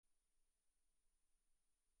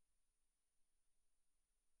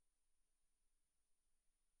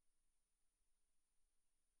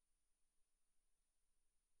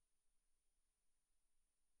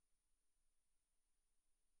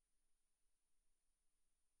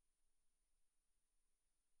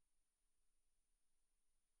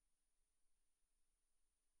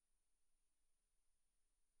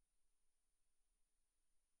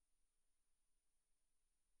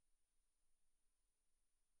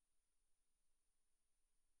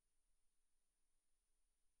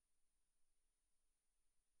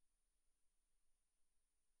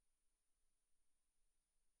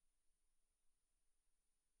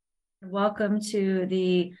Welcome to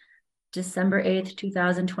the December 8th,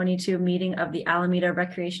 2022 meeting of the Alameda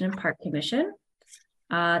Recreation and Park Commission.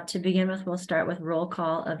 To begin with, we'll start with roll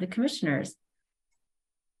call of the commissioners.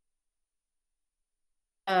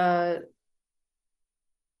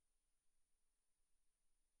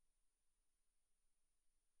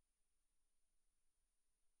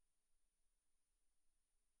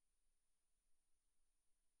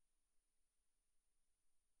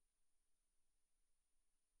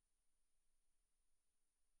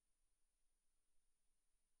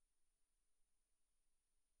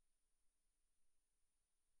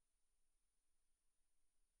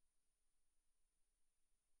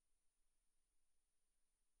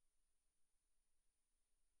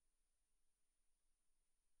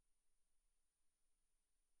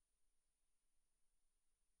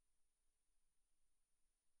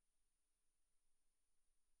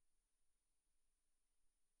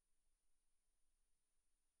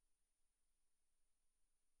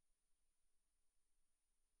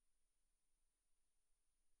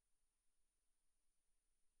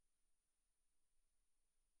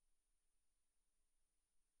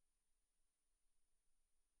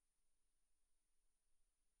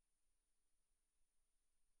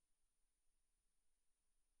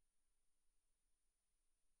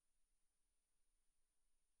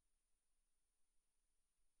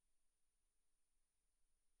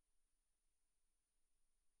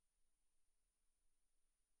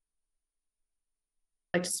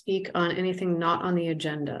 Like to speak on anything not on the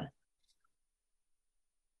agenda?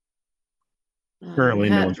 Currently,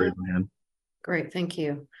 no one's raising their hand. Great, thank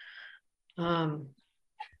you. And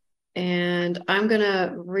I'm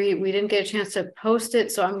gonna read, we didn't get a chance to post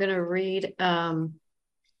it, so I'm gonna read a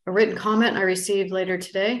written comment I received later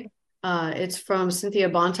today. It's from Cynthia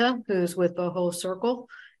Bonta, who's with Boho Circle.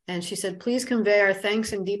 And she said, please convey our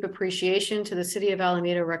thanks and deep appreciation to the City of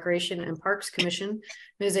Alameda Recreation and Parks Commission,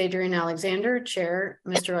 Ms. Adrienne Alexander, Chair,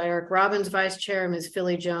 Mr. Eric Robbins, Vice Chair, Ms.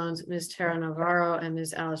 Philly Jones, Ms. Tara Navarro, and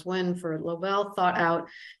Ms. Alice Wynn for the well thought out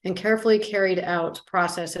and carefully carried out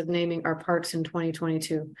process of naming our parks in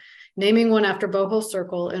 2022. Naming one after Boho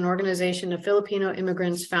Circle, an organization of Filipino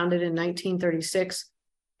immigrants founded in 1936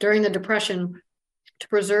 during the Depression to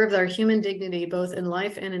preserve their human dignity both in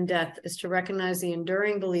life and in death, is to recognize the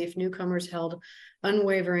enduring belief newcomers held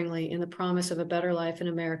unwaveringly in the promise of a better life in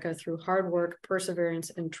America through hard work, perseverance,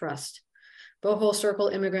 and trust. Boho Circle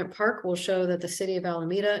Immigrant Park will show that the city of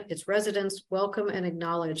Alameda, its residents, welcome and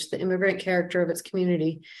acknowledge the immigrant character of its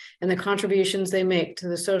community and the contributions they make to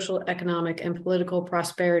the social, economic, and political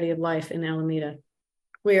prosperity of life in Alameda.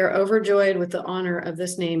 We are overjoyed with the honor of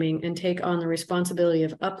this naming and take on the responsibility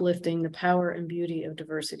of uplifting the power and beauty of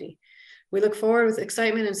diversity. We look forward with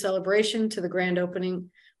excitement and celebration to the grand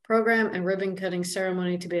opening program and ribbon cutting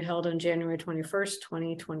ceremony to be held on January 21st,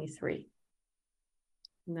 2023.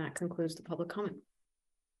 And that concludes the public comment.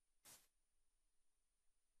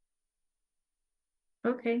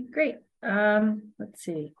 Okay, great. Let's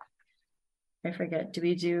see. I forget, do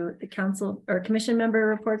we do the council or commission member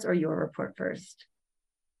reports or your report first?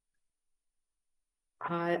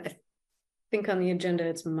 I think on the agenda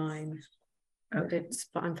it's mine. Okay.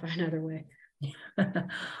 I'm fine either way.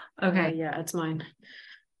 Okay. Yeah, it's mine.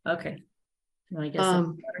 Okay. Well, I guess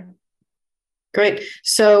great.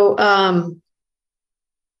 So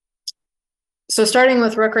starting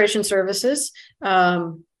with recreation services,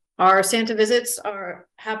 our Santa visits are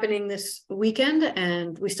happening this weekend,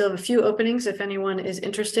 and we still have a few openings if anyone is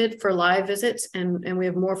interested for live visits, and we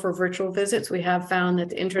have more for virtual visits. We have found that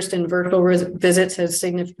the interest in virtual visits has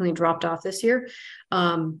significantly dropped off this year.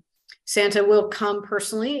 Santa will come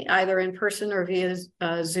personally, either in person or via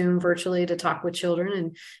Zoom virtually, to talk with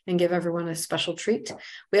children and give everyone a special treat.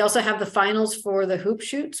 We also have the finals for the Hoop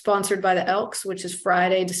Shoot sponsored by the Elks, which is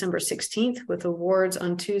Friday, December 16th, with awards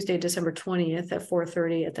on Tuesday, December 20th at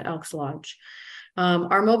 4:30 at the Elks Lodge.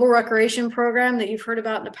 Our mobile recreation program that you've heard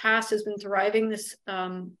about in the past has been thriving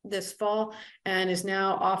this fall and is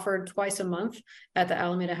now offered twice a month at the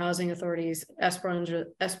Alameda Housing Authority's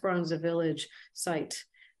Esperanza Village site.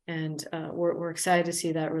 And we're excited to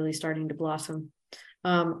see that really starting to blossom.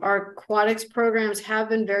 Our aquatics programs have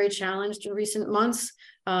been very challenged in recent months.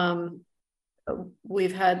 There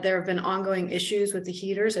have been ongoing issues with the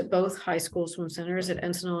heaters at both high school swim centers, at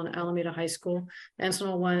Encinal and Alameda High School. The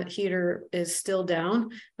Encinal one heater is still down.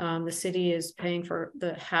 The city is paying for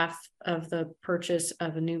the half of the purchase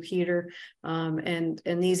of a new heater. And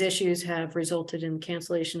these issues have resulted in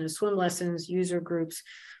cancellation of swim lessons, user groups,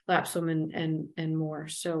 lap swim, and more.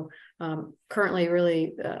 So currently,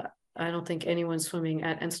 really, I don't think anyone's swimming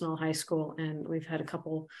at Encinal High School, and we've had a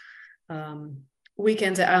couple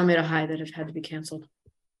weekends at Alameda High that have had to be canceled.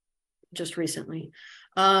 just recently.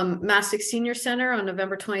 Mastic Senior Center on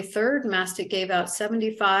November 23rd, Mastic gave out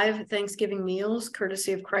 75 Thanksgiving meals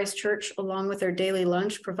courtesy of Christ Church, along with their daily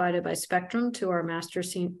lunch provided by Spectrum to our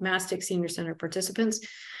Mastic Senior Center participants.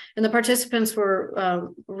 And the participants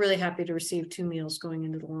were really happy to receive 2 meals going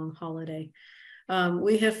into the long holiday.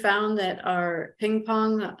 We have found that our ping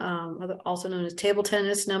pong, also known as table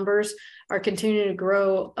tennis numbers, are continuing to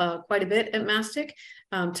grow quite a bit at Mastic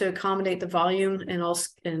to accommodate the volume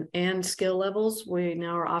and skill levels. We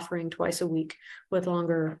now are offering twice a week with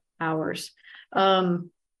longer hours.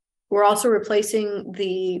 We're also replacing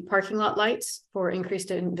the parking lot lights for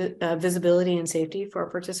increased visibility and safety for our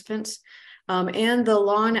participants. And the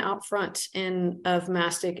lawn out front of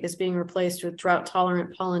Mastic is being replaced with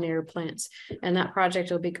drought-tolerant pollinator plants, and that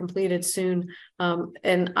project will be completed soon.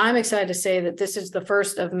 And I'm excited to say that this is the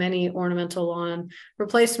first of many ornamental lawn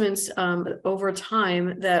replacements over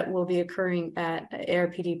time that will be occurring at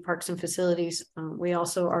ARPD Parks and Facilities. We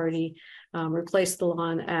also already replaced the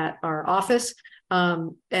lawn at our office.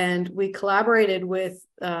 And we collaborated with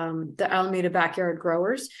the Alameda Backyard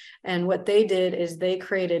Growers, and what they did is they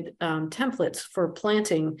created templates for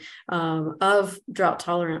planting of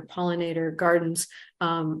drought-tolerant pollinator gardens,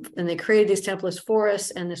 and they created these templates for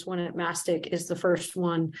us, and this one at Mastic is the first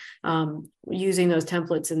one using those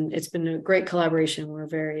templates, and it's been a great collaboration. We're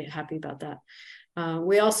very happy about that.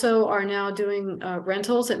 We also are now doing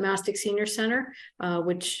rentals at Mastic Senior Center,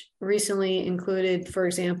 which recently included, for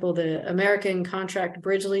example, the American Contract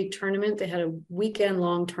Bridge League tournament. They had a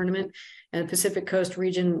weekend-long tournament at Pacific Coast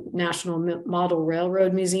Region National Model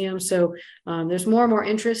Railroad Museum. So there's more and more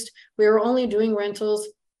interest. We are only doing rentals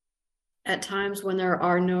at times when there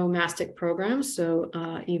are no Mastic programs, so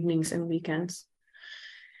evenings and weekends.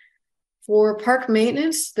 For park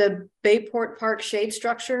maintenance, the Bayport Park shade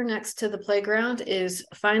structure next to the playground is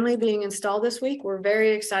finally being installed this week. We're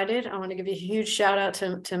very excited. I want to give you a huge shout out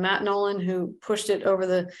to Matt Nolan, who pushed it over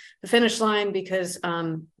the finish line, because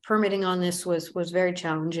permitting on this was very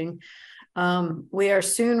challenging. We are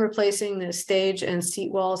soon replacing the stage and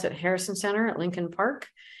seat walls at Harrison Center at Lincoln Park.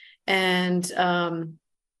 And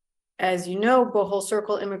as you know, Bohol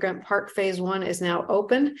Circle Immigrant Park Phase 1 is now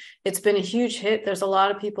open. It's been a huge hit. There's a lot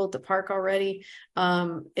of people at the park already.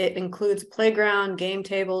 It includes playground, game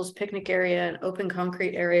tables, picnic area, and open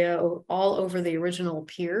concrete area all over the original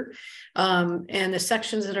pier. And the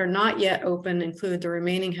sections that are not yet open include the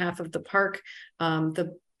remaining half of the park,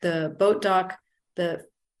 the boat dock, the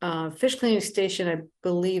fish cleaning station, I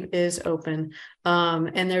believe, is open.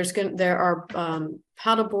 And there are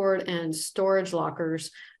paddleboard and storage lockers.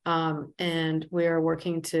 And we are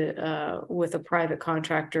working with a private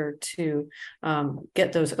contractor to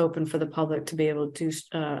get those open for the public to be able to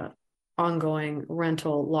do ongoing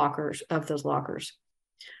rental lockers of those lockers.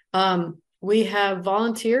 We have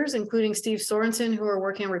volunteers, including Steve Sorensen, who are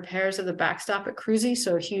working on repairs of the backstop at Cruzy.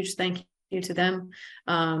 So a huge thank you to them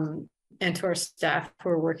and to our staff who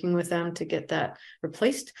are working with them to get that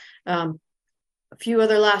replaced. A few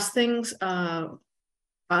other last things.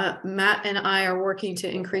 Matt and I are working to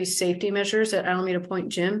increase safety measures at Alameda Point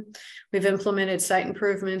Gym. We've implemented site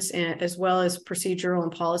improvements as well as procedural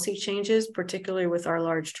and policy changes, particularly with our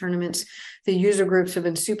large tournaments. The user groups have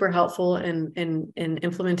been super helpful in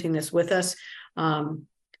implementing this with us.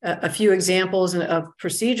 A few examples of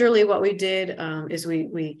procedurally what we did is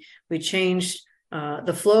we changed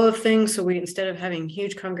the flow of things. So we, instead of having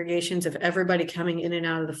huge congregations of everybody coming in and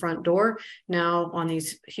out of the front door, now on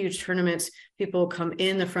these huge tournaments, people come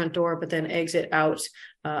in the front door, but then exit out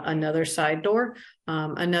another side door.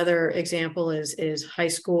 Another example is high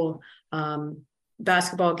school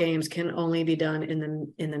basketball games can only be done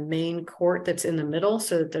in the main court that's in the middle,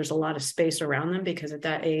 so that there's a lot of space around them, because at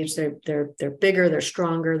that age they're bigger, they're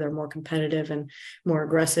stronger, they're more competitive and more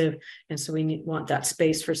aggressive, and so we want that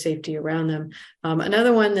space for safety around them.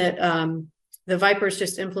 Another one that the Vipers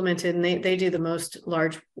just implemented, and they do the most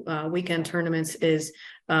large weekend tournaments, is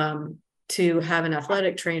to have an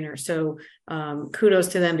athletic trainer. So kudos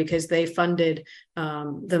to them, because they funded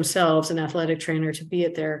themselves an athletic trainer to be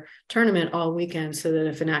at their tournament all weekend, so that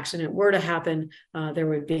if an accident were to happen, there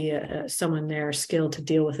would be someone there skilled to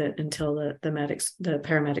deal with it until the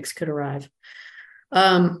paramedics could arrive.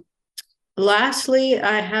 Lastly,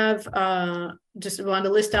 I have just wanted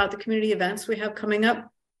to list out the community events we have coming up.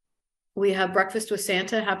 We have Breakfast with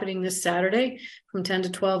Santa happening this Saturday from 10 to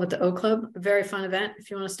 12 at the O Club. A very fun event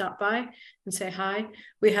if you want to stop by and say hi.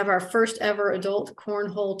 We have our first ever adult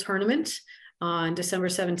cornhole tournament on December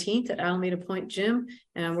 17th at Alameda Point Gym,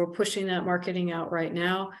 and we're pushing that marketing out right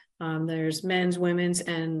now. There's men's, women's,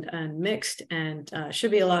 and mixed, and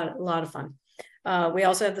should be a lot of fun. We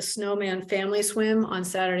also have the Snowman Family Swim on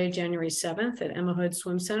Saturday, January 7th at Emma Hood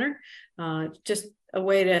Swim Center. Just a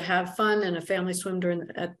way to have fun and a family swim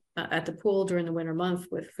at the pool during the winter month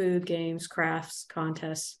with food, games, crafts,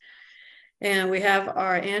 contests. And we have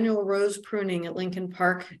our annual rose pruning at Lincoln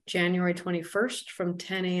Park, January 21st from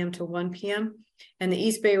 10 a.m. to 1 p.m. And the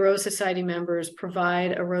East Bay Rose Society members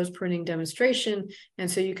provide a rose pruning demonstration. And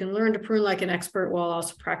so you can learn to prune like an expert while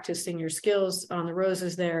also practicing your skills on the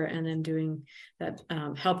roses there, and then doing that,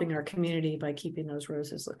 helping our community by keeping those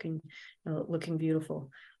roses looking beautiful.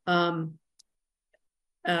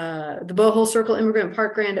 The Bohol Circle Immigrant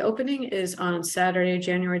Park grand opening is on Saturday,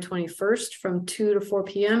 January 21st from 2 to 4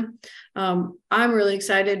 p.m. I'm really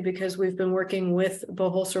excited because we've been working with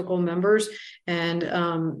Bohol Circle members, and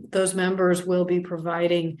those members will be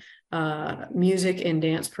providing music and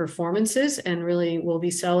dance performances, and really will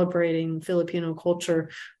be celebrating Filipino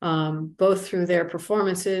culture, both through their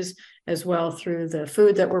performances as well through the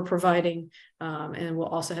food that we're providing. And we'll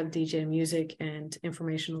also have DJ music and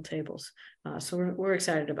informational tables. So we're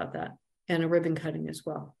excited about that, and a ribbon cutting as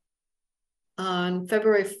well. On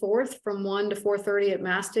February 4th from 1 to 4:30 at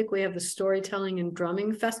Mastic, we have the Storytelling and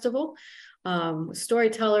Drumming Festival.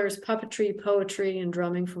 Storytellers, puppetry, poetry, and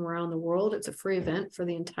drumming from around the world. It's a free event for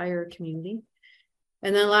the entire community.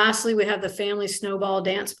 And then lastly, we have the Family Snowball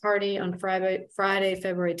Dance Party on Friday,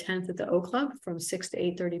 February 10th at the O Club from 6 to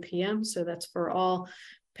 8:30 p.m. So that's for all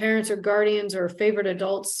parents or guardians or favorite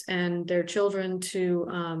adults and their children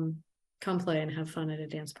to come play and have fun at a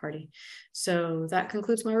dance party. So that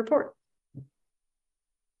concludes my report.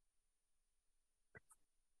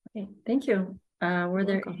 Okay, thank you. Were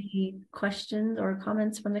there welcome. any questions or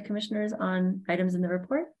comments from the commissioners on items in the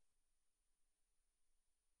report?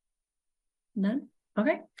 None?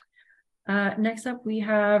 Okay. Next up, we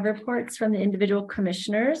have reports from the individual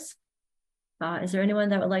commissioners. Is there anyone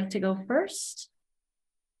that would like to go first?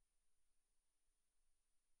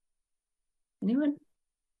 Anyone?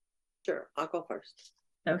 Sure, I'll go first.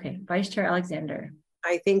 Okay, Vice Chair Alexander.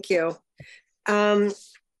 I thank you.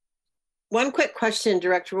 One quick question,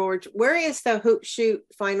 Director Woolridge. Where is the Hoop Shoot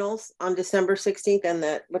finals on December 16th,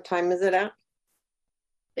 and what time is it at?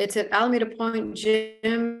 It's at Alameda Point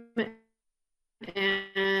Gym,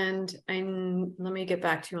 and let me get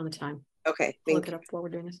back to you on the time. Okay, Look it up while we're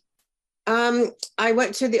doing this. I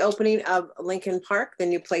went to the opening of Lincoln Park, the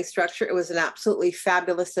new play structure. It was an absolutely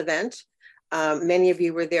fabulous event. Many of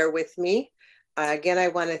you were there with me. Again, I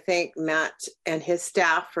want to thank Matt and his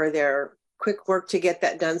staff for their quick work to get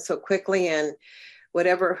that done so quickly, and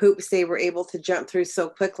whatever hoops they were able to jump through so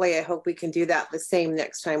quickly. I hope we can do that the same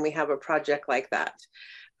next time we have a project like that.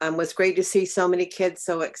 It was great to see so many kids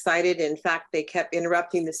so excited. In fact, they kept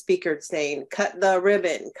interrupting the speaker saying, "Cut the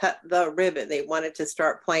ribbon, cut the ribbon." They wanted to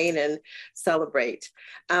start playing and celebrate.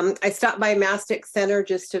 I stopped by Mastic Center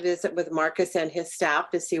just to visit with Marcus and his staff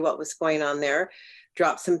to see what was going on there.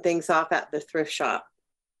 Dropped some things off at the thrift shop.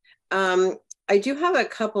 I do have a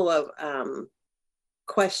couple of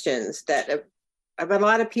questions that a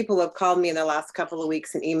lot of people have called me in the last couple of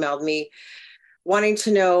weeks and emailed me wanting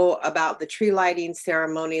to know about the tree lighting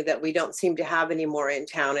ceremony that we don't seem to have anymore in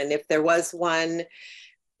town. And if there was one,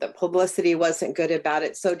 the publicity wasn't good about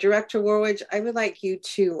it. So Director Woolridge, I would like you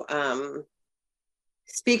to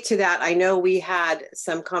speak to that. I know we had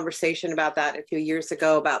some conversation about that a few years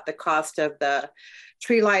ago about the cost of the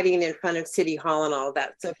tree lighting in front of City Hall and all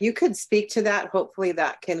that. So if you could speak to that, hopefully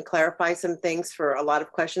that can clarify some things for a lot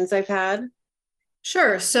of questions I've had.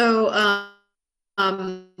 Sure. So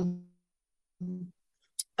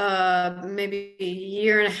maybe a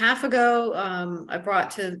year and a half ago, I brought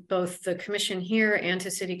to both the commission here and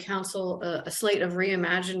to City Council a slate of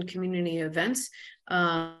reimagined community events.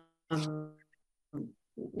 It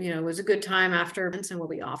was a good time after events and what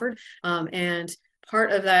we offered. And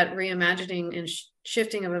part of that reimagining and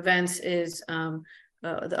shifting of events is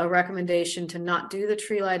a recommendation to not do the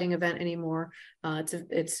tree lighting event anymore.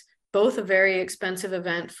 It's both a very expensive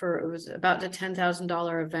event it was about a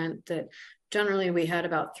 $10,000 event that generally we had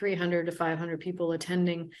about 300 to 500 people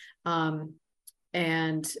attending.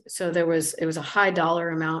 And so it was a high dollar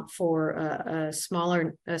amount for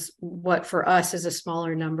what for us is a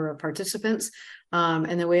smaller number of participants.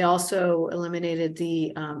 And then we also eliminated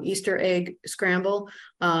the Easter egg scramble.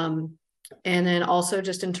 And then also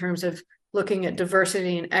just in terms of looking at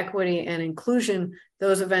diversity and equity and inclusion,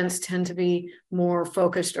 those events tend to be more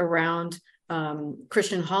focused around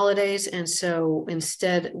Christian holidays. And so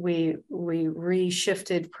instead we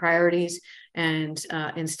reshifted priorities, and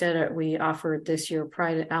instead we offered this year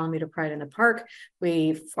Alameda Pride in the Park.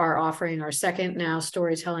 We are offering our second now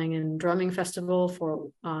Storytelling and Drumming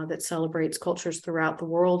Festival that celebrates cultures throughout the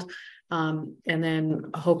world. And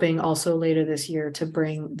then hoping also later this year to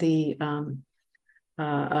bring the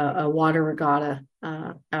a water regatta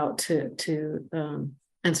out to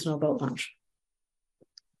Encinal Boat Launch.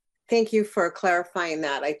 Thank you for clarifying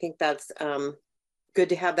that. I think that's good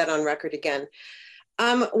to have that on record again.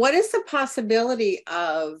 What is the possibility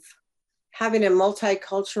of having a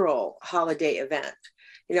multicultural holiday event?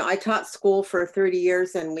 You know, I taught school for 30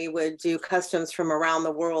 years and we would do customs from around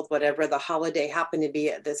the world, whatever the holiday happened to be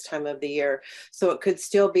at this time of the year. So it could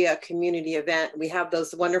still be a community event. We have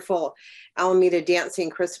those wonderful Alameda dancing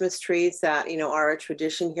Christmas trees that, you know, are a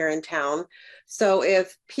tradition here in town. So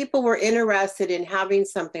if people were interested in having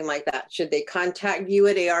something like that, should they contact you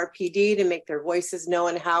at ARPD to make their voices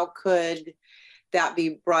known? How could that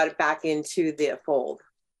be brought back into the fold?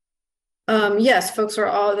 Yes, folks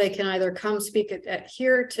they can either come speak at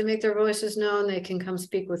here to make their voices known. They can come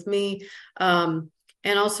speak with me. And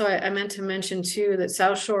also I meant to mention too, that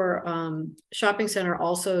South Shore Shopping Center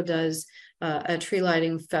also does a tree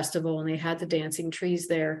lighting festival, and they had the dancing trees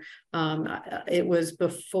there. It was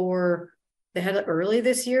before, they had it early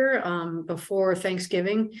this year, before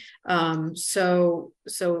Thanksgiving. So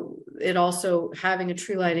it also, having a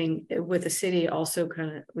tree lighting with the city also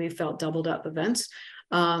kind of, we felt doubled up events.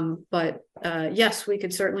 But yes, we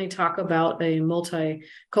could certainly talk about a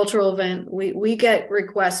multicultural event. We get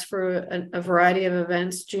requests for a variety of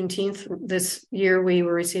events. Juneteenth this year, we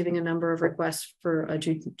were receiving a number of requests for a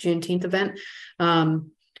Juneteenth event.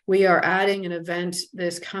 We are adding an event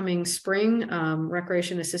this coming spring.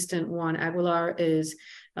 Recreation Assistant Juan Aguilar is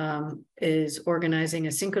organizing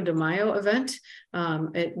a Cinco de Mayo event.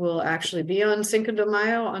 It will actually be on Cinco de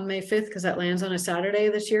Mayo on May 5th, because that lands on a Saturday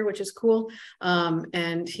this year, which is cool.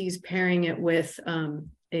 And he's pairing it with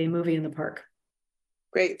a movie in the park.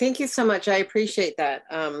 Great. Thank you so much. I appreciate that.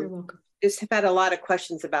 You're welcome. Just have had a lot of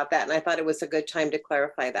questions about that, and I thought it was a good time to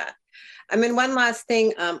clarify that. I mean, one last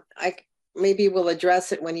thing, maybe we'll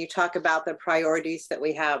address it when you talk about the priorities that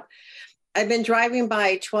we have. I've been driving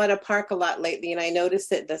by Tawada Park a lot lately, and I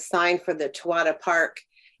noticed that the sign for the Tawada Park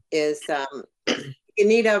is in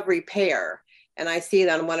need of repair. And I see it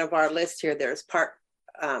on one of our lists here. There's park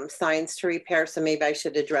signs to repair, so maybe I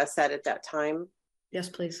should address that at that time. Yes,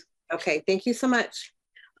 please. Okay, thank you so much.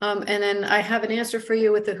 And then I have an answer for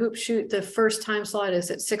you with the hoop shoot. The first time slot is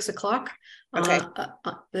at 6 o'clock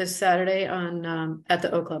this Saturday on at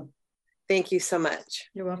the O Club. Thank you so much.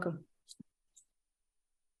 You're welcome.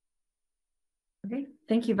 Okay,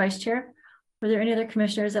 thank you, Vice Chair. Were there any other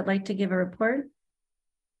commissioners that'd like to give a report?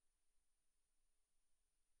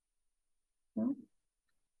 No?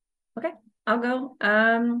 Okay, I'll go.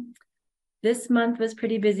 This month was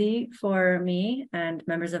pretty busy for me and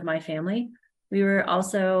members of my family. I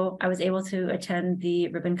was able to attend the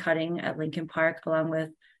ribbon cutting at Lincoln Park along with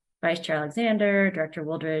Vice Chair Alexander, Director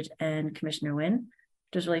Wooldridge, and Commissioner Wynn.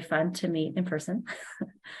 It was really fun to meet in person.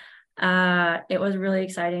 It was really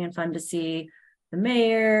exciting and fun to see the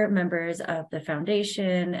mayor, members of the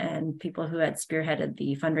foundation, and people who had spearheaded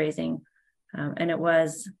the fundraising. And it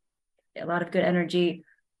was a lot of good energy.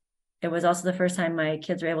 It was also the first time my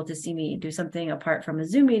kids were able to see me do something apart from a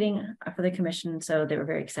Zoom meeting for the commission, so they were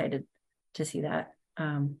very excited to see that.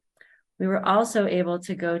 We were also able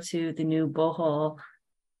to go to the new Bohol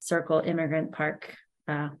Circle Immigrant Park,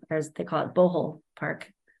 as they call it, Bohol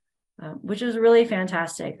Park, which is really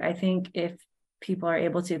fantastic. I think if people are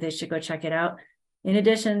able to, they should go check it out. In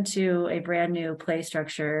addition to a brand new play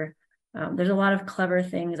structure, there's a lot of clever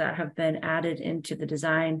things that have been added into the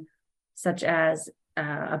design, such as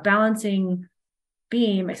a balancing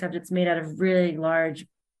beam, except it's made out of really large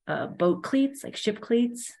boat cleats, like ship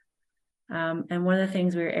cleats. And one of the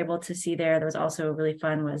things we were able to see there that was also really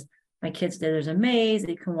fun was my kids did, there's a maze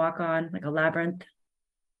that you can walk on, like a labyrinth.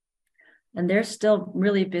 And they're still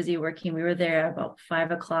really busy working. We were there at about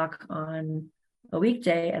 5 o'clock on a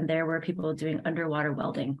weekday, and there were people doing underwater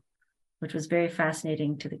welding, which was very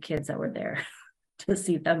fascinating to the kids that were there to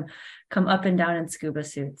see them come up and down in scuba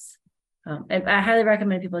suits. And I highly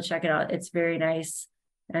recommend people check it out. It's very nice,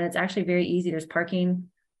 and it's actually very easy. There's parking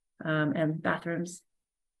and bathrooms.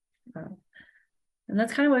 And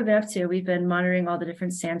that's kind of what we've been up to. We've been monitoring all the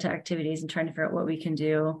different Santa activities and trying to figure out what we can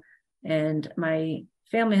do. And my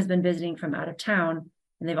family has been visiting from out of town,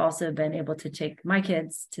 and they've also been able to take my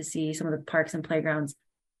kids to see some of the parks and playgrounds.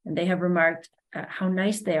 And they have remarked how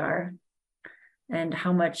nice they are and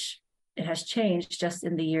how much it has changed just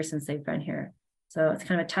in the year since they've been here. So it's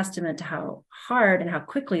kind of a testament to how hard and how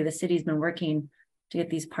quickly the city's been working to get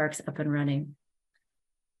these parks up and running.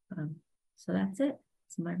 So that's it.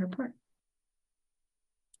 That's my report.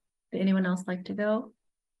 Would anyone else like to go?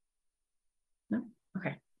 No?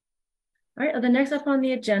 Okay. All right, the next up on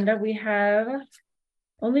the agenda, we have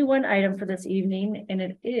only one item for this evening, and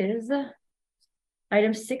it is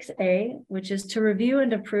item 6A, which is to review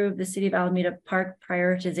and approve the City of Alameda Park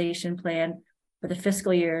Prioritization Plan for the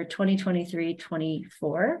fiscal year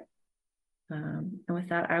 2023-24. And with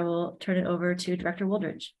that, I will turn it over to Director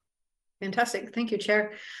Wooldridge. Fantastic. Thank you,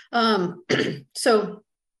 Chair. So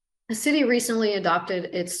the city recently adopted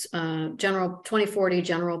its general 2040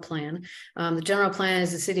 general plan. The general plan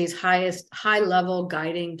is the city's high-level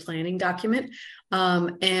guiding planning document.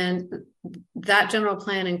 And that general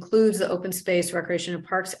plan includes the open space, recreation, and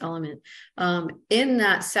parks element. In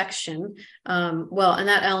that section, and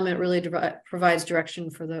that element really provides direction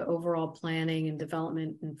for the overall planning and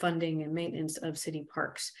development and funding and maintenance of city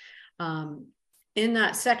parks. In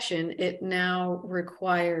that section, it now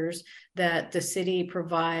requires that the city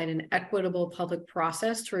provide an equitable public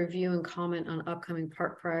process to review and comment on upcoming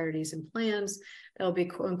park priorities and plans that will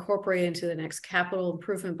be incorporated into the next capital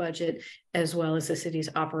improvement budget, as well as the city's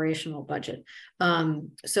operational budget.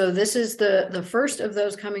 So this is the first of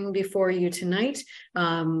those coming before you tonight.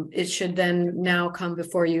 It should then now come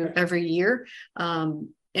before you every year.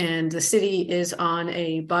 And the city is on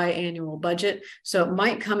a biannual budget, so it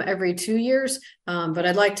might come every 2 years,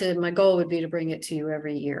 but my goal would be to bring it to you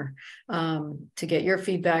every year to get your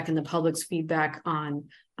feedback and the public's feedback on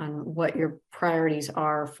what your priorities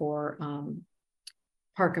are for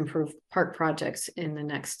park projects in the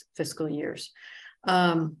next fiscal years.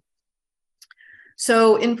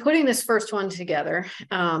 So in putting this first one together,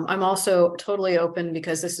 I'm also totally open,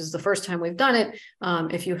 because this is the first time we've done it.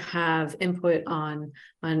 If you have input on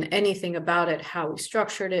anything about it, how we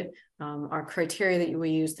structured it, our criteria that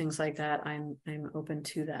we use, things like that, I'm open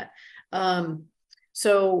to that. As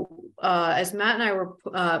Matt and I were,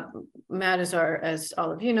 Matt is as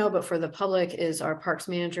all of you know, but for the public is our parks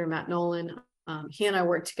manager, Matt Nolan. He and I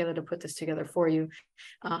worked together to put this together for you.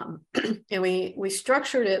 And we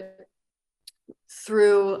structured it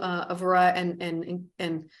through a variety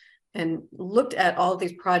and looked at all of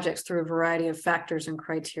these projects through a variety of factors and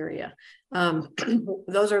criteria.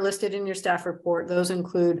 Those are listed in your staff report. Those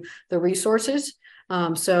include the resources.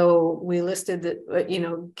 So we listed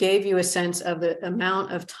that, gave you a sense of the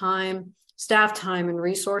amount of time, staff time, and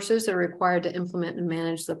resources that are required to implement and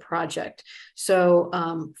manage the project. So,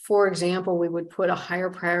 for example, we would put a higher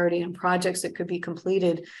priority on projects that could be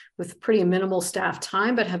completed with pretty minimal staff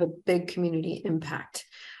time, but have a big community impact.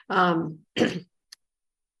 And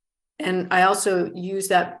I also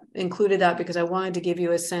included that because I wanted to give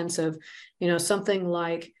you a sense of, something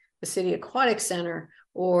like the City Aquatic Center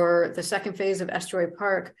or the second phase of Estuary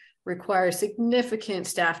Park requires significant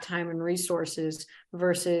staff time and resources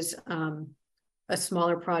versus a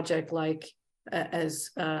smaller project like,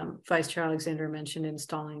 as Vice Chair Alexander mentioned,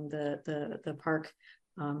 installing the park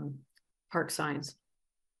signs.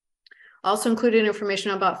 Also included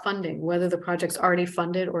information about funding, whether the project's already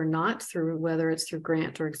funded or not, whether it's through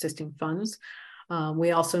grant or existing funds.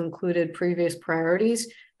 We also included previous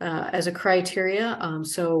priorities as a criteria.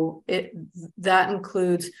 That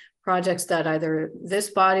includes projects that either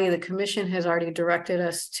this body, the commission, has already directed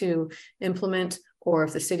us to implement, or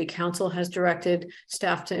if the city council has directed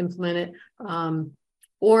staff to implement it,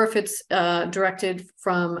 or if it's directed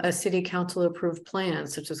from a city council approved plan,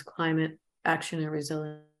 such as climate action and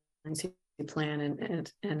resiliency plan.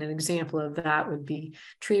 And an example of that would be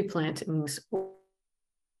tree plantings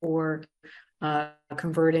or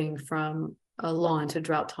converting from a lawn to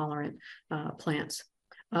drought tolerant plants.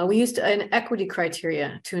 We used an equity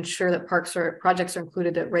criteria to ensure that projects are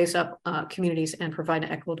included that raise up communities and provide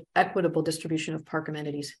an equitable distribution of park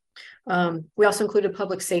amenities. We also included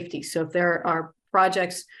public safety. So if there are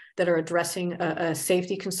projects that are addressing a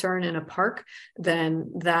safety concern in a park,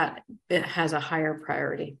 then it has a higher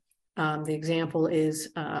priority. The example is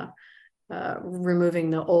removing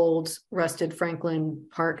the old rusted Franklin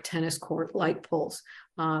Park tennis court light poles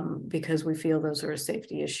because we feel those are a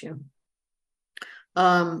safety issue.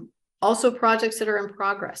 Also projects that are in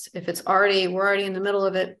progress. If we're already in the middle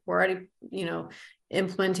of it, we're already,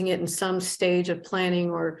 implementing it in some stage of planning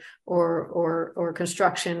or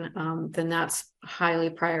construction, then that's highly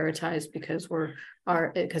prioritized because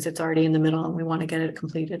because it's already in the middle and we want to get it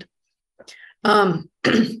completed.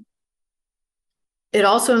 It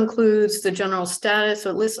also includes the general status.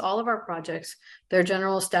 So it lists all of our projects, their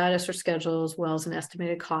general status or schedule, as well as an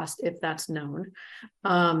estimated cost if that's known.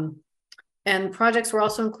 And projects were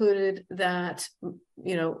also included that,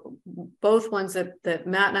 both ones that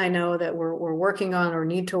Matt and I know that we're working on or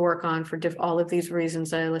need to work on for all of these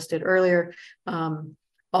reasons that I listed earlier.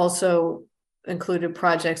 Also included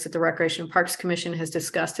projects that the Recreation and Parks Commission has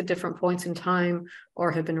discussed at different points in time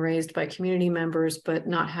or have been raised by community members, but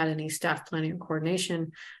not had any staff planning or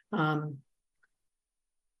coordination.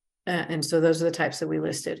 And so those are the types that we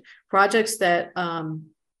listed. Projects that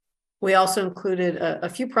we also included a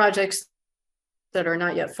few projects that are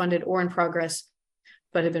not yet funded or in progress,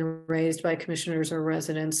 but have been raised by commissioners or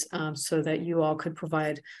residents, so that you all could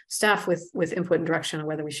provide staff with input and direction on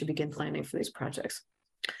whether we should begin planning for these projects.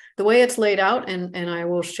 The way it's laid out, and I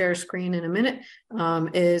will share screen in a minute,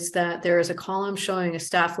 is that there is a column showing a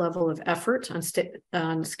staff level of effort on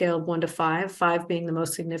scale of 1 to 5, 5 being the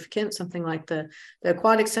most significant, something like the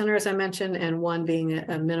aquatic center, as I mentioned, and 1 being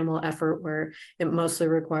a minimal effort where it mostly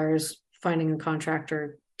requires finding a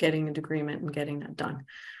contractor, getting an agreement, and getting that done.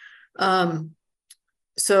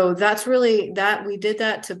 So that's really that. We did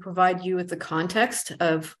that to provide you with the context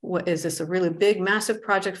of what is this a really big, massive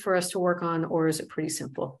project for us to work on, or is it pretty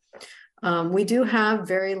simple? We do have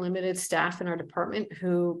very limited staff in our department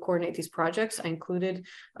who coordinate these projects. I included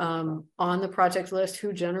on the project list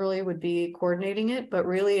who generally would be coordinating it, but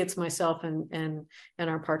really it's myself and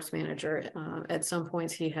our parks manager. At some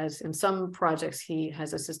points in some projects, he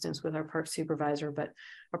has assistance with our parks supervisor, but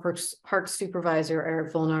our parks supervisor,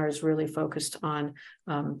 Eric Volnar, is really focused on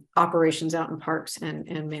operations out in parks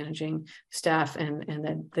and managing staff and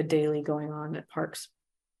then the daily going on at parks.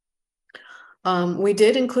 We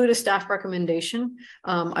did include a staff recommendation.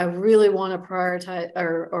 I really want to prioritize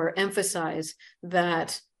or emphasize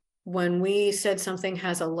that when we said something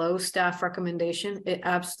has a low staff recommendation, it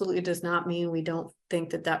absolutely does not mean we don't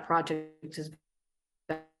think that project is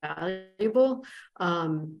valuable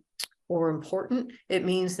or important. It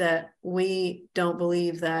means that we don't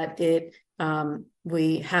believe that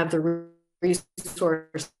we have the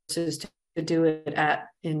resources to do it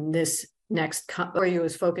in this next, or you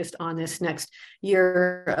was focused on this next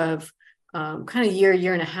year of kind of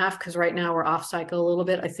year and a half, because right now we're off cycle a little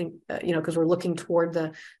bit. I think, because we're looking toward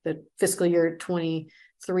the fiscal year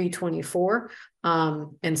 23-24.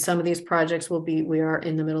 And some of these projects we are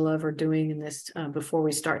in the middle of or doing in this before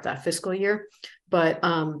we start that fiscal year. But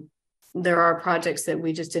there are projects that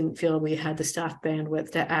we just didn't feel we had the staff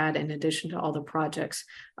bandwidth to add in addition to all the projects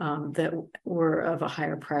that were of a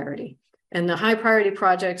higher priority. And the high priority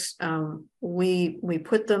projects, we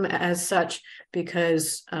put them as such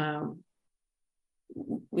because, for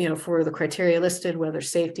the criteria listed, whether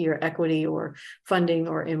safety or equity or funding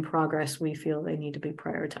or in progress, we feel they need to be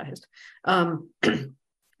prioritized.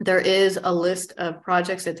 There is a list of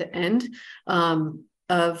projects at the end of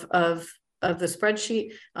the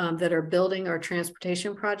spreadsheet that are building or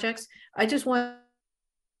transportation projects. I just want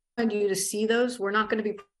you to see those. We're not going to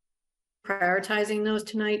be prioritizing those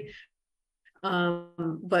tonight.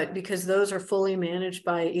 But because those are fully managed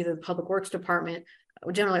by either the Public Works Department,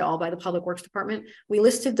 generally all by the Public Works Department, we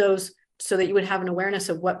listed those so that you would have an awareness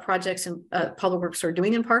of what projects and Public Works are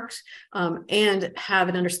doing in parks, and have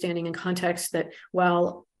an understanding and context that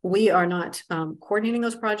while we are not coordinating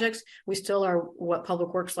those projects, we still are what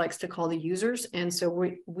Public Works likes to call the users. And so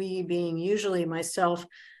we being usually myself,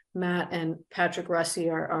 Matt, and Patrick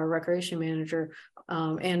Russi, our recreation manager,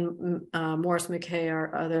 and Morris McKay,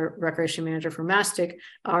 our other recreation manager for Mastic,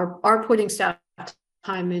 are putting staff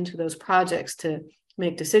time into those projects to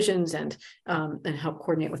make decisions and help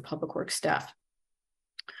coordinate with Public Works staff.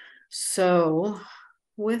 So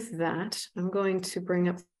with that, I'm going to bring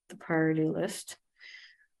up the priority list.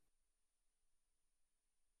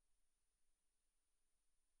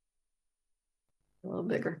 A little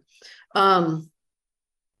bigger.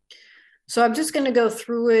 So I'm just going to go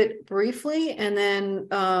through it briefly, and then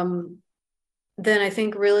I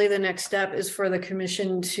think really the next step is for the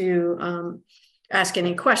commission to ask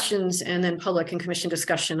any questions, and then public and commission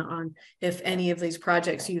discussion on if any of these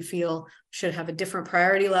projects you feel should have a different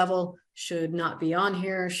priority level, should not be on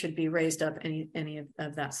here, should be raised up, any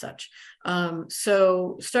of that such.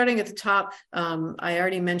 So starting at the top, I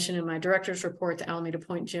already mentioned in my director's report the Alameda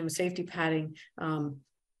Point Gym safety padding.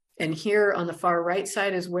 And here on the far right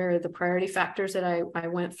side is where the priority factors that I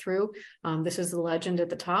went through. This is the legend at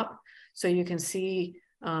the top. So you can see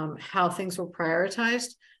how things were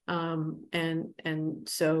prioritized. And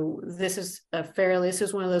so this is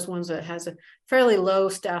one of those ones that has a fairly low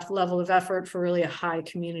staff level of effort for really a high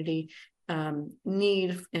community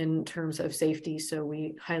need in terms of safety. So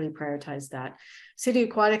we highly prioritize that. City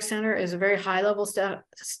Aquatic Center is a very high level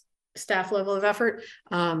staff level of effort.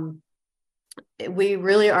 We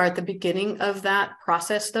really are at the beginning of that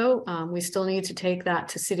process, though. We still need to take that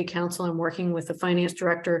to City Council. and working with the finance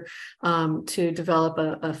director to develop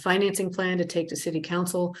a financing plan to take to City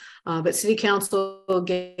Council. But City Council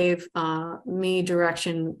gave me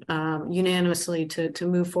direction unanimously to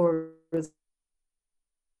move forward with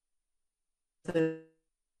the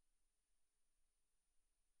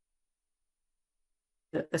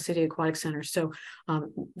City Aquatic Center. So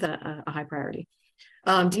that a high priority.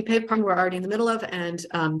 Deep Pave Park we're already in the middle of, and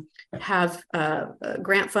have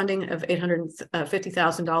grant funding of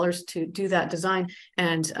 $850,000 to do that design.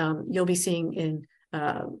 And you'll be seeing in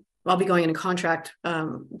I'll be going in a contract,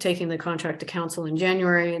 taking the contract to council in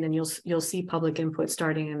January, and then you'll see public input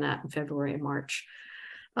starting in that in February and March.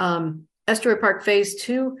 Estuary Park Phase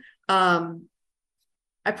 2.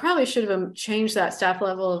 I probably should have changed that staff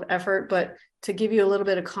level of effort, but to give you a little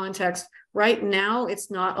bit of context, right now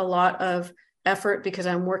it's not a lot of effort because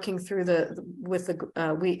I'm working through it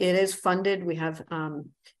is funded. We have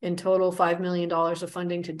in total $5 million of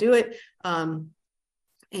funding to do it. But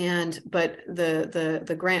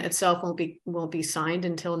the grant itself won't be signed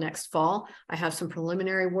until next fall. I have some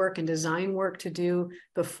preliminary work and design work to do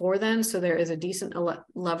before then, so there is a decent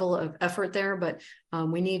level of effort there, but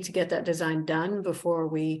we need to get that design done before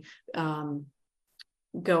we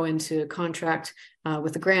go into contract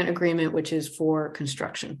with the grant agreement, which is for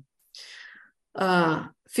construction.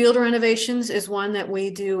 Field renovations is one that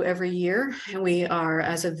we do every year, and we are,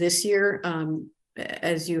 as of this year,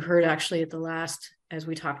 as you heard actually as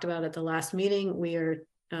we talked about at the last meeting, we are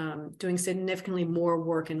doing significantly more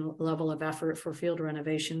work and level of effort for field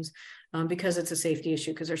renovations because it's a safety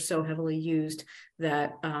issue, because they're so heavily used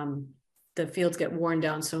that the fields get worn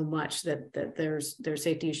down so much that there's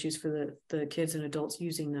safety issues for the kids and adults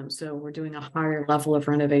using them. So we're doing a higher level of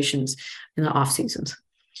renovations in the off seasons.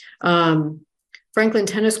 Franklin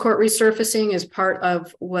Tennis Court resurfacing is part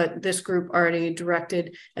of what this group already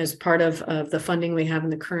directed as part of the funding we have in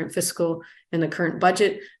the current fiscal and the current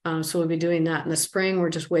budget. So we'll be doing that in the spring. We're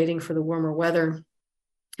just waiting for the warmer weather.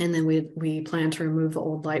 And then we plan to remove the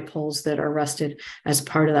old light poles that are rusted as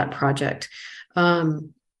part of that project.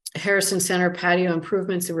 Harrison Center patio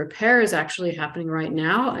improvements and repair is actually happening right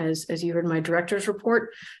now, as you heard my director's report.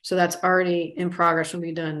 So that's already in progress, will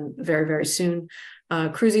be done very, very soon.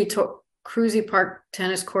 Cruzy Park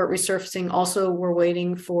Tennis Court resurfacing, also we're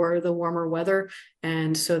waiting for the warmer weather,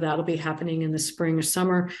 and so that'll be happening in the spring or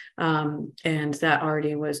summer, and that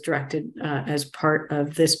already was directed as part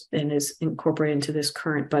of this and is incorporated into this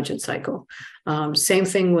current budget cycle. Same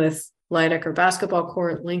thing with Lydecker basketball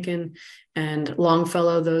court, Lincoln, and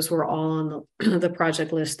Longfellow. Those were all on the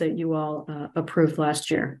project list that you all approved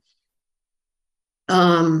last year.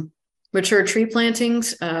 Mature tree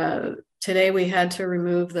plantings. Today we had to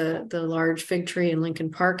remove the large fig tree in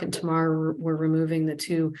Lincoln Park, and tomorrow we're removing the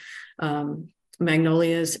two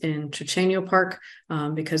magnolias in Chichenio Park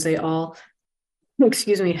because they all,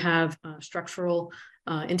 have structural,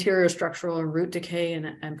 interior structural and root decay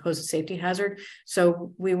and pose a safety hazard.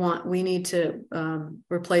 So we need to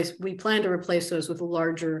we plan to replace those with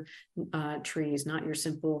larger trees, not your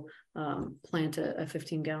simple plant a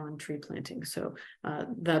 15-gallon tree planting. So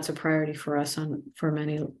that's a priority for us for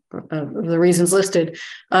many of the reasons listed.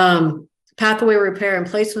 Pathway repair and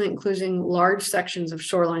placement, including large sections of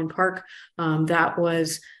Shoreline Park, that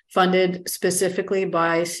was funded specifically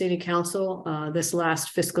by City Council this last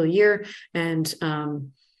fiscal year, and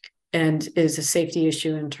is a safety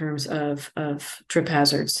issue in terms of trip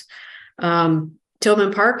hazards.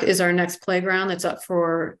 Tillman Park is our next playground that's up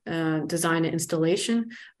for design and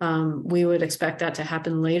installation. We would expect that to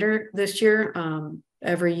happen later this year.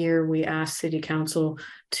 Every year we ask City Council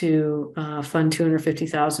to fund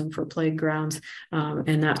 $250,000 for playgrounds,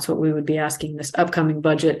 and that's what we would be asking this upcoming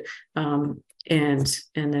budget, and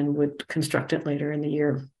then would construct it later in the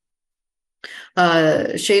year.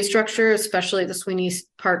 Shade structure, especially the Sweeney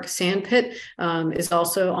Park sand pit, is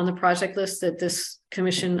also on the project list that this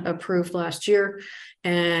commission approved last year,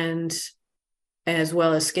 and as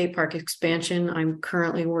well as skate park expansion. I'm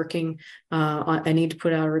currently working I need to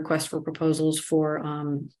put out a request for proposals for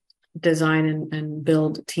design and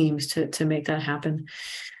build teams to make that happen.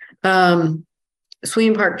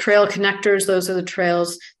 Sweeney Park Trail connectors, those are the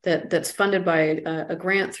trails that's funded by a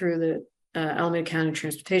grant through the Alameda County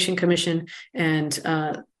Transportation Commission, and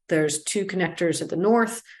there's two connectors at the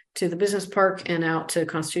north to the business park and out to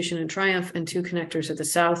Constitution and Triumph, and two connectors at the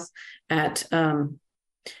south at 8th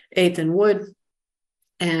and Wood.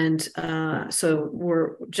 And so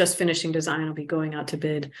we're just finishing design. I'll be going out to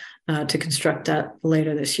bid to construct that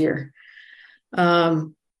later this year.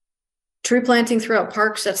 Trail Tree planting throughout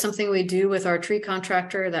parks, that's something we do with our tree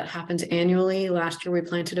contractor. That happens annually. Last year, we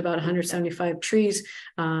planted about 175 trees.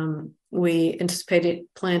 We anticipated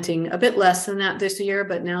planting a bit less than that this year,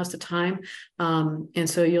 but now's the time. And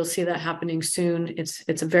so you'll see that happening soon.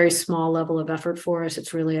 It's a very small level of effort for us.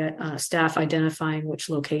 It's really staff identifying which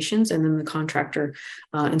locations, and then the contractor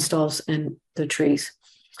installs the trees.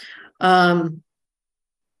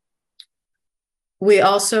 We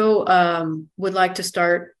also would like to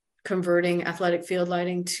start converting athletic field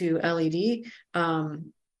lighting to LED.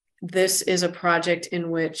 This is a project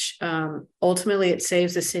in which ultimately it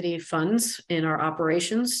saves the city funds in our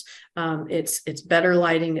operations. It's better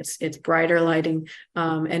lighting, it's brighter lighting.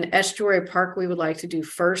 And Estuary Park we would like to do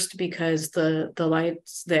first because the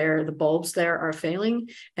lights there, the bulbs there are failing.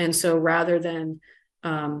 And so rather than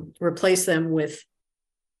replace them with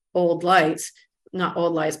old lights, not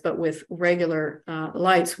old lights, but with regular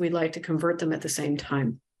lights, we'd like to convert them at the same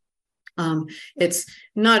time. It's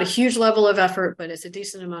not a huge level of effort, but it's a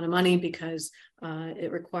decent amount of money because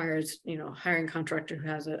it requires, hiring a contractor who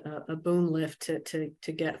has a boom lift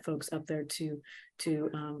to get folks up there to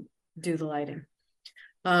do the lighting.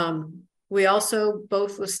 We also,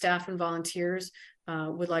 both with staff and volunteers,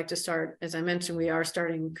 would like to start, as I mentioned, we are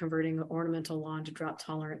starting converting an ornamental lawn to drought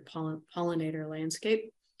tolerant pollinator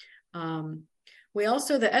landscape. We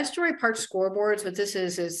also, the Estuary Park scoreboards, what this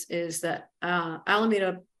is that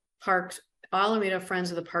Alameda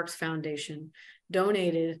Friends of the Parks Foundation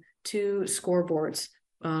donated 2 scoreboards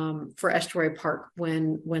for Estuary Park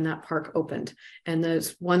when that park opened. And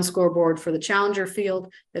there's one scoreboard for the Challenger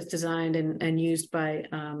Field that's designed and used by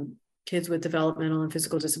kids with developmental and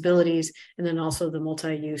physical disabilities, and then also the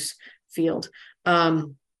multi-use field.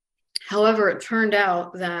 However, it turned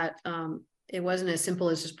out that it wasn't as simple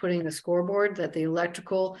as just putting the scoreboard, that the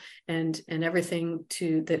electrical and everything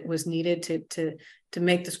that was needed to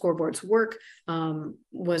make the scoreboards work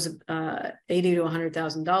was $80,000 to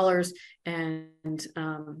 $100,000,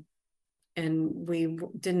 and we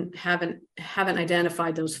haven't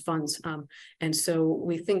identified those funds, and so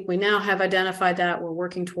we think we now have identified that. We're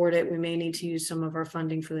working toward it. We may need to use some of our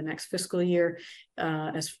funding for the next fiscal year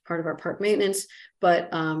as part of our park maintenance, but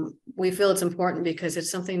we feel it's important because it's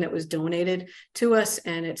something that was donated to us,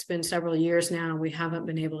 and it's been several years now, and we haven't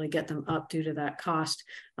been able to get them up due to that cost.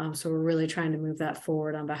 So we're really trying to move that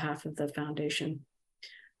forward on behalf of the foundation.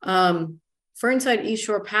 Fernside East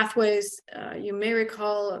Shore Pathways, you may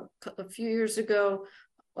recall a few years ago,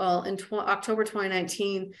 well, in October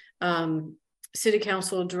 2019, City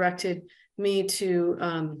Council directed me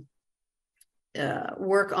to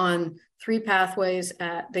work on 3 pathways.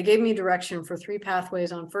 They gave me direction for 3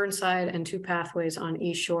 pathways on Fernside and 2 pathways on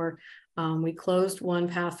East Shore. We closed one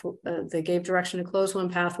path. They gave direction to close one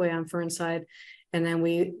pathway on Fernside, and then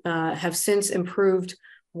we have since improved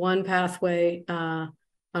one pathway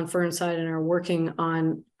on Fernside and are working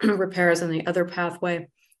on repairs on the other pathway.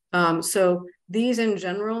 So these in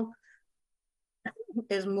general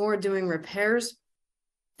is more doing repairs,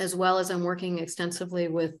 as well as I'm working extensively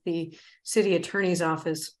with the city attorney's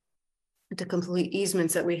office to complete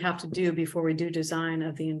easements that we have to do before we do design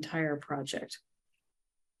of the entire project.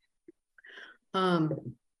 The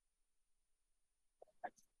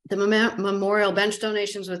memorial bench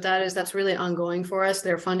donations with that's really ongoing for us.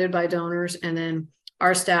 They're funded by donors, and then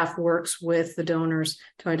our staff works with the donors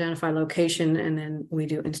to identify location, and then we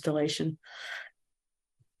do installation.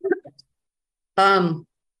 The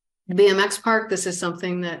BMX park, this is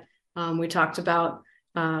something that we talked about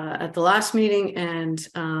at the last meeting, and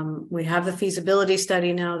we have the feasibility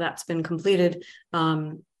study now that's been completed.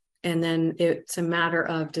 And then it's a matter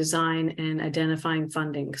of design and identifying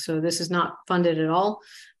funding. So this is not funded at all.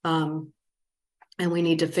 And we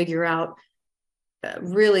need to figure out,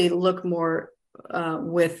 really look more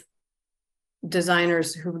with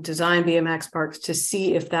designers who design BMX parks to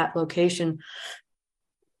see if that location,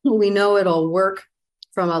 we know it'll work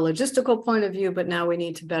from a logistical point of view, but now we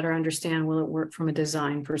need to better understand, will it work from a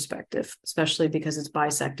design perspective, especially because it's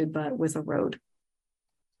bisected but with a road.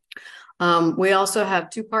 We also have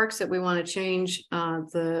 2 parks that we want to change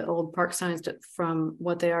the old park signs from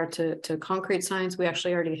what they are to concrete signs. We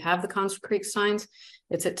actually already have the concrete signs.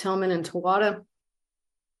 It's at Tillman and Tawada.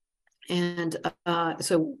 And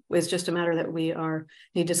so it's just a matter that we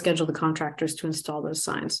need to schedule the contractors to install those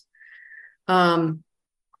signs.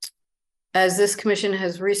 As this commission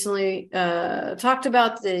has recently talked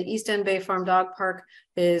about, the East End Bay Farm Dog Park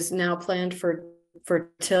is now planned for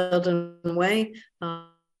Tilden Way.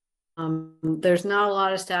 There's not a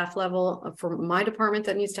lot of staff level for my department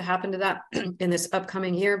that needs to happen to that in this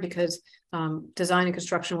upcoming year, because design and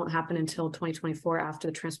construction won't happen until 2024 after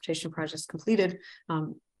the transportation project is completed.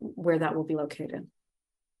 where that will be located.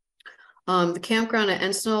 The campground at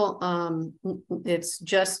Encinal, it's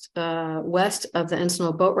just west of the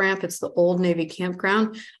Encinal boat ramp. It's the Old Navy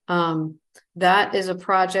campground. That is a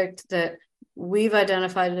project that we've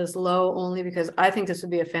identified as low only because I think this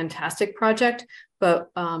would be a fantastic project, but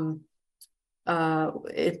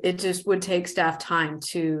it just would take staff time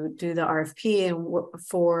to do the RFP and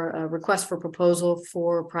for a request for proposal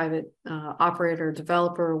for private operator,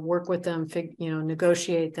 developer, work with them,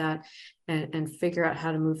 negotiate that and figure out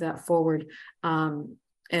how to move that forward.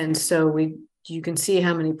 And so you can see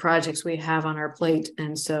how many projects we have on our plate.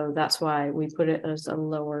 And so that's why we put it as a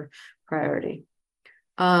lower priority.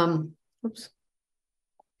 Oops.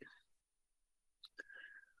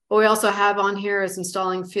 What we also have on here is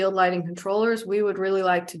installing field lighting controllers. We would really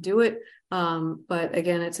like to do it. But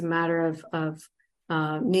again, it's a matter of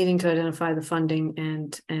needing to identify the funding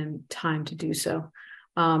and time to do so.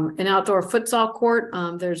 An outdoor futsal court.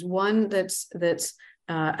 There's one that's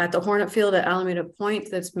at the Hornet Field at Alameda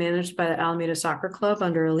Point that's managed by the Alameda Soccer Club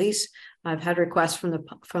under a lease. I've had requests from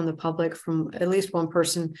the public, from at least one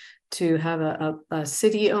person, to have a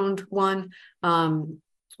city-owned one.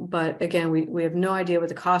 But again, we have no idea what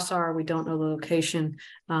the costs are. We don't know the location,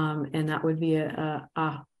 and that would be a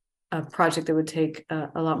project that would take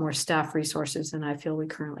a lot more staff resources than I feel we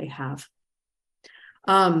currently have.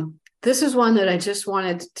 This is one that I just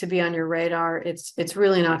wanted to be on your radar. It's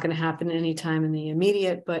really not going to happen anytime in the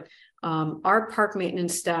immediate, but our park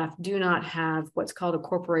maintenance staff do not have what's called a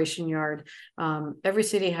corporation yard. Every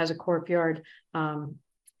city has a corp yard,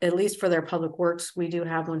 at least for their public works. We do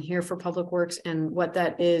have one here for public works, and what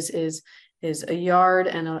that is a yard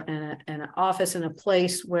and an office and a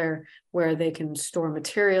place where they can store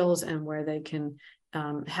materials and where they can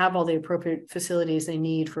have all the appropriate facilities they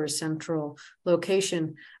need for a central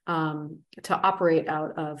location to operate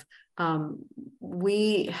out of.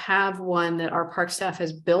 We have one that our park staff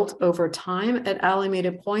has built over time at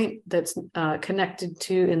Alameda Point that's connected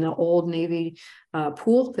to, in the Old Navy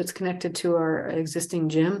pool, that's connected to our existing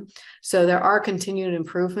gym. So there are continued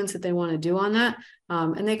improvements that they want to do on that.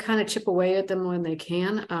 And they kind of chip away at them when they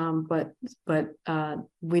can, but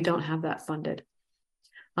we don't have that funded.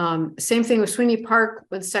 Same thing with Sweeney Park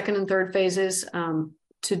with second and third phases.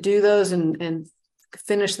 To do those and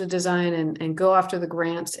finish the design and go after the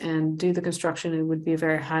grants and do the construction, it would be a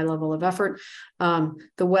very high level of effort.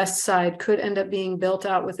 The west side could end up being built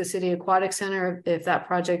out with the City Aquatic Center if that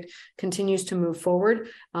project continues to move forward.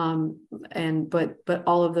 But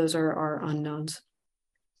all of those are unknowns.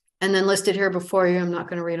 And then listed here before you, I'm not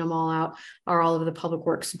going to read them all out, are all of the public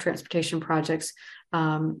works and transportation projects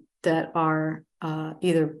that are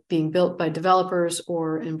either being built by developers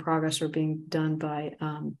or in progress or being done by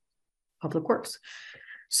Public Works.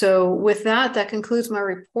 So with that concludes my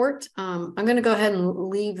report. I'm going to go ahead and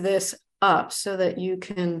leave this up so that you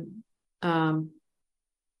can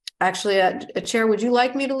actually, Chair, would you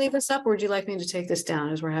like me to leave this up, or would you like me to take this down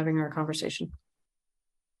as we're having our conversation?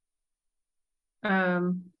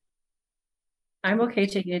 I'm okay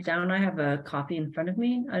taking it down. I have a copy in front of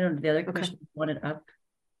me. I don't know if the other commissioners want it up.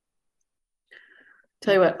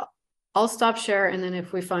 Tell you what, I'll stop share, and then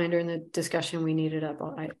if we find during the discussion we need it up,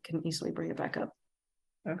 I can easily bring it back up.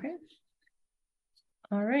 Okay.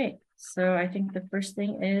 All right. So I think the first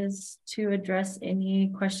thing is to address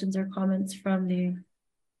any questions or comments from the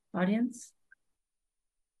audience.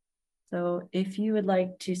 So if you would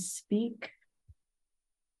like to speak,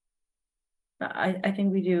 I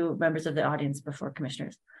think we do members of the audience before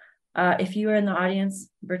commissioners. If you are in the audience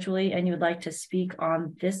virtually and you would like to speak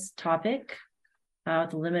on this topic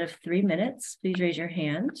with a limit of 3 minutes, please raise your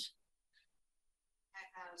hand. I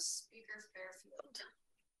have Speaker Fairfield.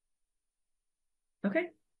 Okay,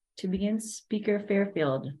 to begin, Speaker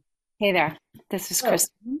Fairfield. Hey there, this is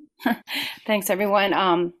Kristen. Thanks everyone.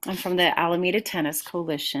 I'm from the Alameda Tennis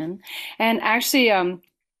Coalition, and actually I'm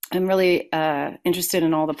really interested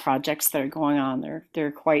in all the projects that are going on.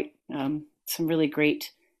 They're quite some really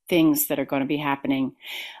great things that are going to be happening.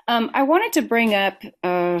 I wanted to bring up,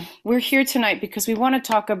 we're here tonight because we want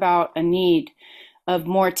to talk about a need of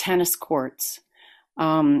more tennis courts.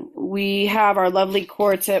 We have our lovely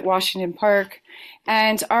courts at Washington Park,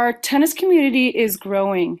 and our tennis community is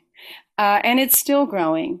growing, and it's still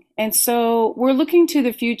growing. And so we're looking to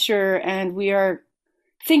the future, and we are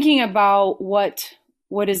thinking about what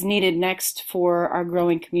is needed next for our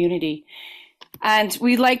growing community. And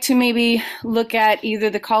we'd like to maybe look at either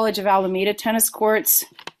the College of Alameda tennis courts,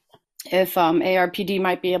 if ARPD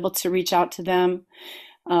might be able to reach out to them.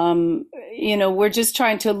 We're just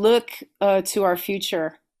trying to look to our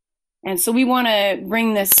future. And so we want to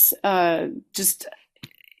bring this to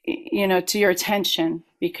your attention.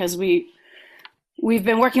 because we've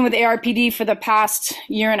been working with ARPD for the past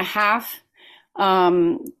year and a half,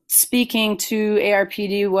 speaking to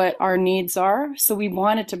ARPD what our needs are. So we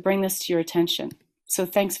wanted to bring this to your attention. So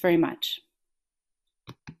thanks very much.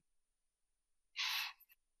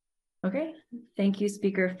 Okay, thank you,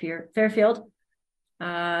 Speaker Fairfield.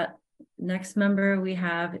 Next member we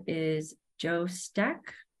have is Joe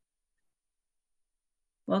Stack.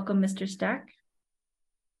 Welcome, Mr. Stack.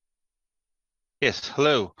 Yes,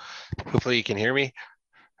 hello. Hopefully you can hear me.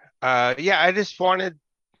 Yeah, I just wanted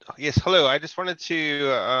to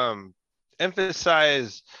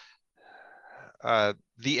emphasize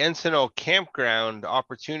the Encinal campground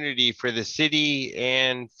opportunity for the city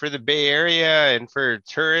and for the Bay Area and for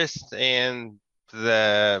tourists, and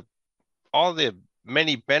all the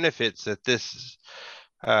many benefits that this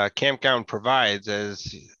campground provides.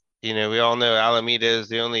 As you know, we all know Alameda is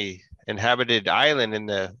the only inhabited island in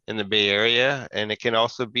the Bay Area, and it can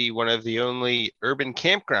also be one of the only urban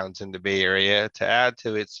campgrounds in the Bay Area to add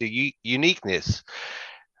to its uniqueness.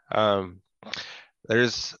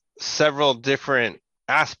 There's several different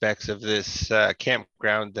aspects of this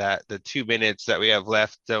campground that the 2 minutes that we have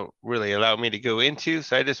left don't really allow me to go into.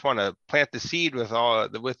 So I just want to plant the seed with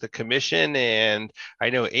the commission. And I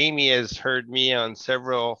know Amy has heard me on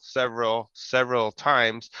several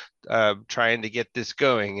times trying to get this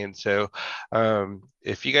going. And so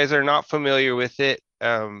if you guys are not familiar with it,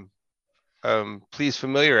 please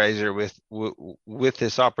familiarize her with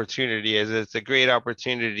this opportunity, as it's a great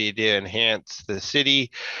opportunity to enhance the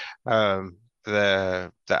city,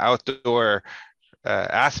 the outdoor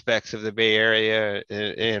aspects of the Bay Area,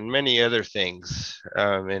 and many other things.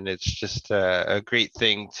 And it's just a great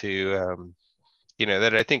thing to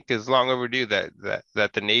that I think is long overdue,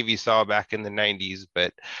 that the Navy saw back in the 90s,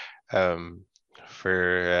 but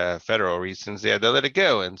for federal reasons they had to let it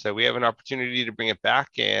go. And so we have an opportunity to bring it back,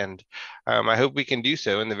 and I hope we can do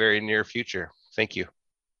so in the very near future. Thank you.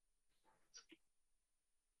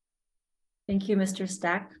 Thank you, Mr.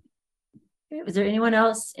 Stack. Is there anyone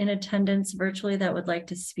else in attendance virtually that would like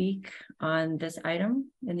to speak on this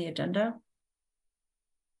item in the agenda?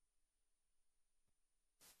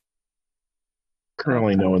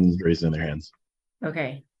 Currently, no one's raising their hands.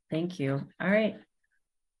 Okay, thank you. All right.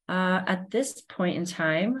 At this point in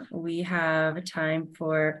time, we have time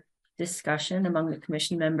for discussion among the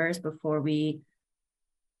commission members before we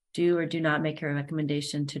do or do not make a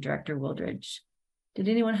recommendation to Director Wooldridge. Did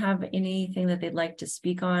anyone have anything that they'd like to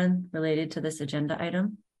speak on related to this agenda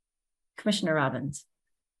item? Commissioner Robbins.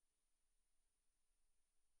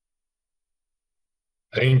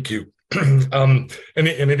 Thank you. And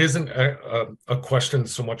it isn't a question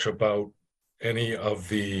so much about any of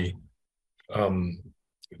the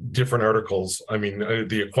different articles. I mean,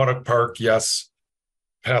 the aquatic park, yes.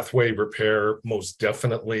 Pathway repair, most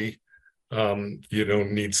definitely,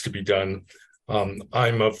 needs to be done.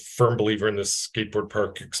 I'm a firm believer in this skateboard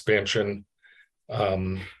park expansion.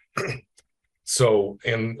 So,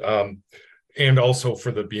 and also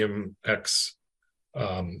for the BMX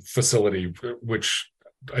facility, which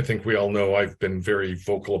I think we all know I've been very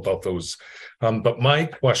vocal about those. But my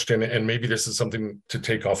question, and maybe this is something to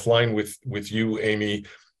take offline with you, Amy,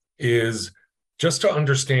 is just to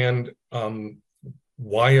understand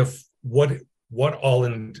what all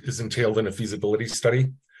is entailed in a feasibility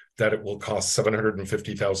study, that it will cost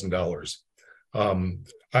 $750,000.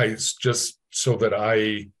 I just so that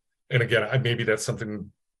and again, maybe that's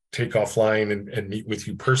something to take offline and meet with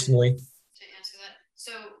you personally. To answer that,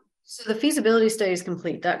 so the feasibility study is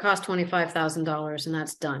complete. That cost $25,000, and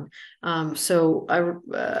that's done. So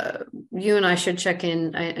you and I should check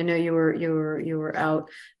in. I know you were out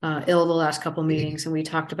ill the last couple meetings, and we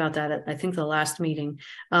talked about that at, I think, the last meeting.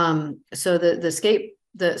 So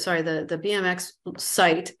the BMX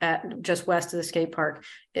site at just west of the skate park,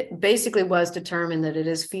 it basically was determined that it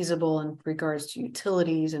is feasible in regards to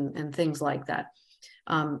utilities and things like that.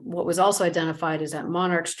 What was also identified is that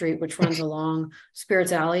Monarch Street, which runs along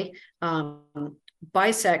Spirits Alley,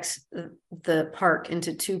 bisects the park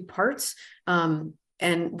into two parts.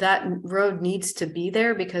 And that road needs to be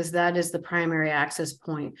there because that is the primary access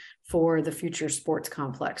point for the future sports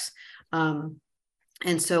complex.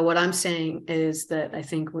 And so what I'm saying is that I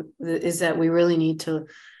think is that we really need to,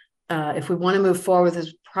 if we want to move forward with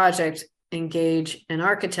this project, engage an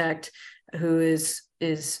architect who is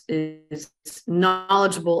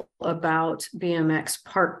knowledgeable about BMX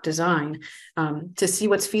park design to see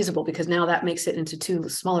what's feasible, because now that makes it into two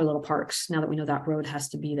smaller little parks now that we know that road has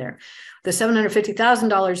to be there. The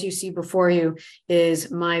 $750,000 you see before you is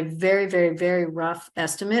my very, very, very rough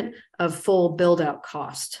estimate of full build out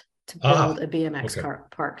cost to Ah, build a BMX okay.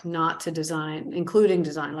 park, not to design, including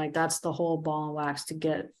design. Like that's the whole ball and wax to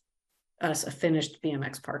get us a finished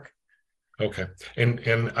BMX park. Okay.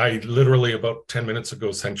 And I literally about 10 minutes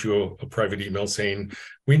ago sent you a private email saying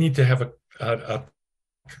we need to have a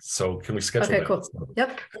so can we schedule Okay, that? cool.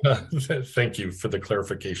 Yep. Thank you for the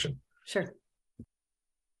clarification. Sure.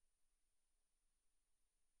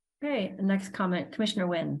 Okay, the next comment, Commissioner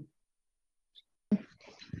Wynn.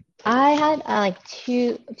 I had like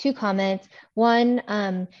two comments. One,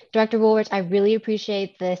 Director Woolrich, I really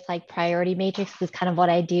appreciate this like priority matrix. This is kind of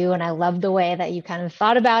what I do, and I love the way that you kind of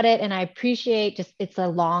thought about it. And I appreciate just it's a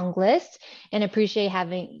long list, and appreciate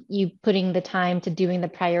having you putting the time to doing the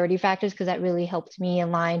priority factors because that really helped me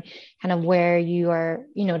align kind of where you are,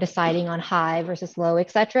 deciding on high versus low,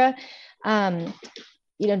 etc.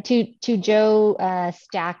 To Joe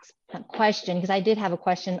Stack's question, because I did have a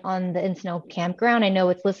question on the Encino campground. I know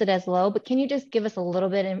it's listed as low, but can you just give us a little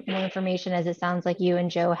bit more information, as it sounds like you and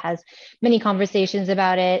Joe has many conversations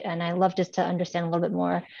about it, and I love just to understand a little bit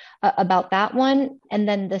more about that one. And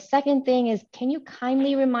then the second thing is, can you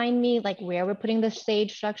kindly remind me like where we're putting the shade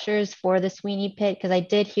structures for the Sweeney Pit, because I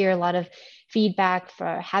did hear a lot of feedback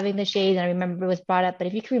for having the shade, and I remember it was brought up, but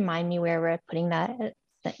if you could remind me where we're putting that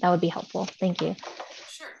would be helpful. Thank you.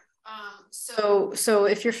 Sure. So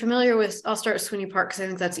if you're familiar with, I'll start with Sweeney Park because I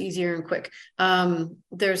think that's easier and quick.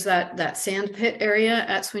 There's that sand pit area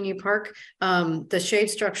at Sweeney Park. The shade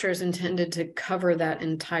structure is intended to cover that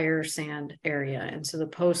entire sand area. And so the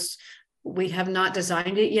posts, we have not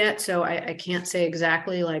designed it yet. So I can't say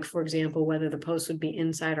exactly, like, for example, whether the post would be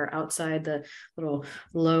inside or outside the little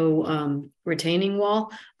low retaining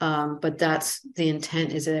wall. But that's the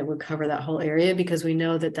intent, is that it would cover that whole area, because we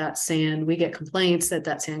know that sand, we get complaints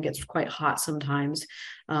that sand gets quite hot sometimes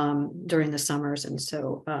during the summers. And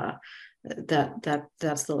so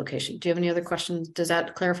that's the location. Do you have any other questions? Does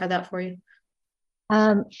that clarify that for you?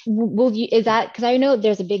 Is that, because I know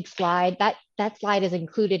there's a big slide that slide is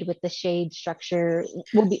included with the shade structure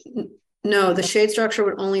will be. No, the shade structure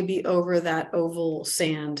would only be over that oval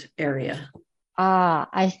sand area.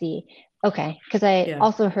 I see. Okay, because I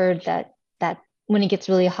also heard that when it gets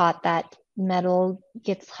really hot, that metal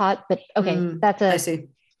gets hot, but okay, that's I see.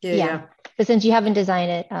 Yeah. But since you haven't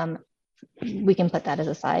designed it, we can put that as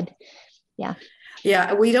a side.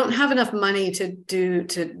 Yeah, we don't have enough money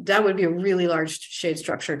that would be a really large shade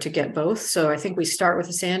structure to get both. So I think we start with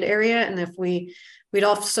the sand area, and if we'd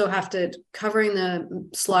also have to, covering the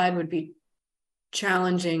slide would be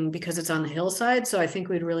challenging because it's on the hillside. So I think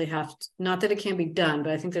we'd really have to, not that it can't be done,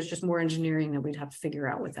 but I think there's just more engineering that we'd have to figure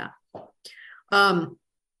out with that.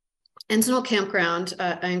 Encino Campground,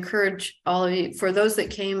 I encourage all of you, for those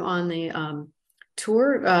that came on the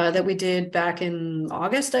tour that we did back in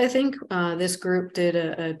August, I think this group did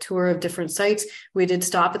a tour of different sites. We did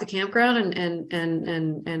stop at the campground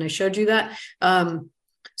and I showed you that.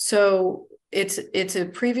 So it's a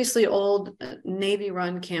previously old Navy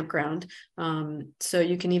run campground. So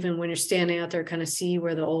you can, even when you're standing out there, kind of see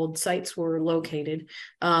where the old sites were located.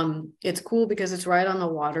 It's cool because it's right on the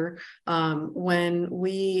water. When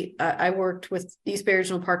I worked with East Bay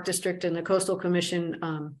Regional Park District and the Coastal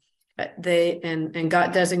Commission, they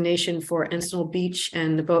got designation for Encino Beach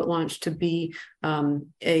and the boat launch to be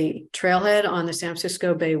a trailhead on the San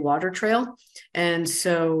Francisco Bay Water Trail. And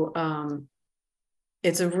so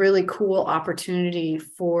it's a really cool opportunity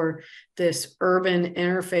for this urban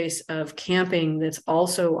interface of camping that's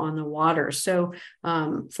also on the water. So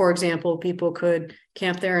for example, people could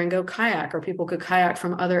camp there and go kayak, or people could kayak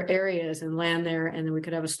from other areas and land there, and then we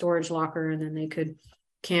could have a storage locker, and then they could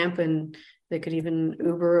camp, and they could even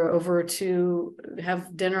Uber over to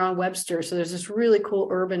have dinner on Webster. So there's this really cool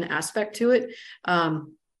urban aspect to it.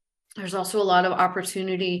 There's also a lot of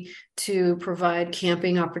opportunity to provide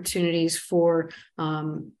camping opportunities for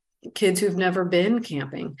kids who've never been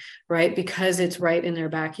camping, right? Because it's right in their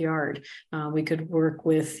backyard. We could work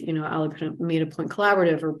with, Alameda Point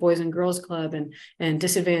Collaborative or Boys and Girls Club and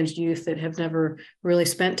disadvantaged youth that have never really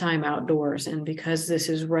spent time outdoors. And because this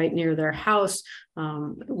is right near their house,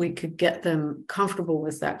 we could get them comfortable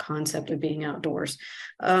with that concept of being outdoors.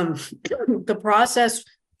 The process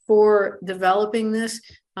for developing this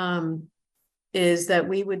is that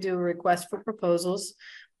we would do a request for proposals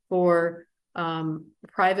for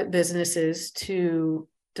private businesses to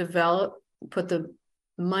put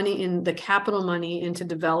the capital money into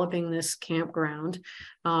developing this campground,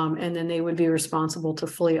 and then they would be responsible to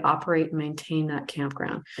fully operate and maintain that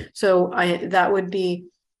campground. So that would be,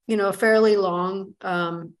 a fairly long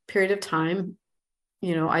period of time.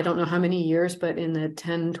 I don't know how many years, but in the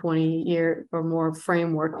 10, 20 year or more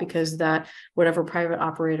framework, because that whatever private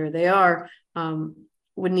operator they are,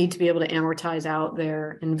 would need to be able to amortize out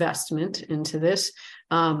their investment into this.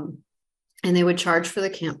 And they would charge for the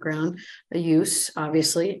campground use,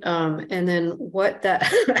 obviously. And then what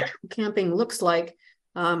that camping looks like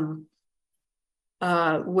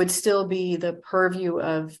would still be the purview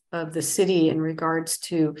of the city in regards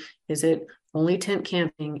to, is it only tent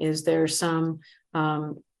camping? Is there some,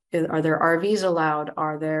 are there RVs allowed?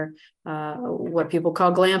 Are there what people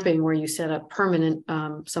call glamping, where you set up permanent,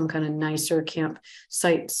 some kind of nicer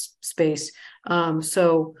campsite space?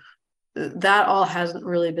 So that all hasn't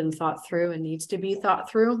really been thought through and needs to be thought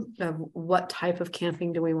through of what type of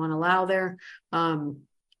camping do we want to allow there.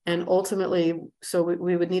 And ultimately, so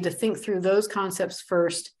we would need to think through those concepts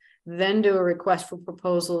first, then do a request for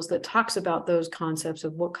proposals that talks about those concepts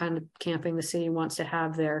of what kind of camping the city wants to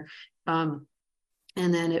have there. And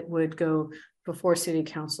then it would go before city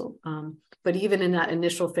council. But even in that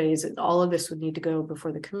initial phase, all of this would need to go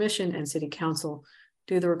before the commission and city council,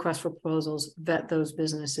 do the request for proposals, vet those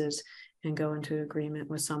businesses, and go into agreement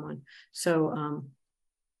with someone. So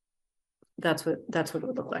that's what it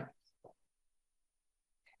would look like.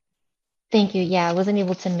 Thank you. Yeah, I wasn't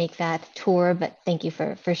able to make that tour, but thank you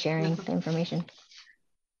for sharing the information.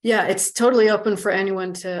 Yeah, it's totally open for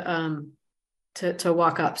anyone to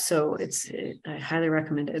walk up. So I highly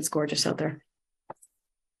recommend it. It's gorgeous out there.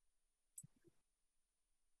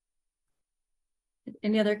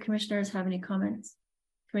 Any other commissioners have any comments?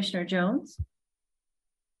 Commissioner Jones?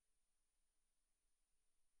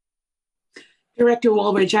 Director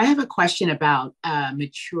Woolridge, I have a question about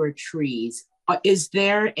mature trees. Is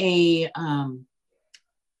there a,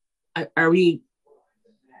 are we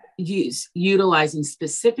utilizing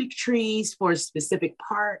specific trees for specific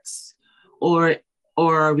parks, or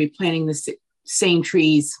are we planting the same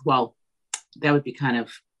trees? Well, that would be kind of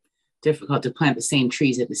difficult to plant the same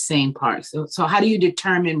trees at the same parks. So how do you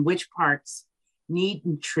determine which parks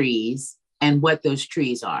need trees and what those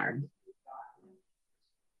trees are?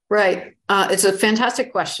 Right. It's a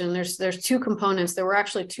fantastic question. There's two components. There were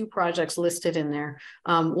actually two projects listed in there.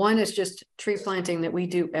 One is just tree planting that we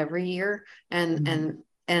do every year. And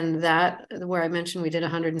that, where I mentioned we did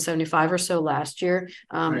 175 or so last year.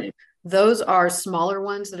 Right. Those are smaller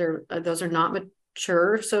ones that are, those are not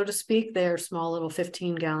mature, so to speak. They are small little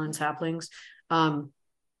 15-gallon saplings. In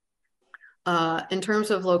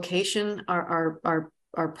terms of location,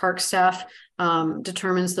 our park staff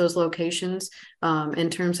determines those locations. In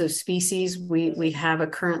terms of species, we have a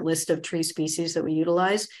current list of tree species that we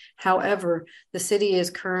utilize. However, the city is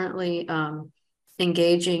currently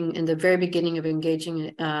engaging in the very beginning of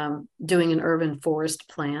engaging, doing an urban forest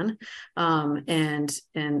plan. And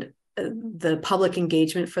the public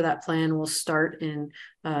engagement for that plan will start in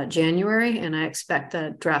January. And I expect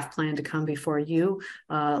that draft plan to come before you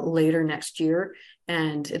later next year.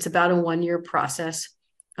 And it's about a 1-year process.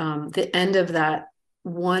 The end of that,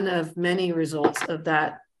 one of many results of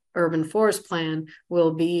that urban forest plan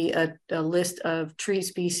will be a list of tree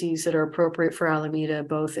species that are appropriate for Alameda,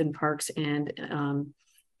 both in parks and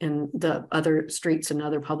in the other streets and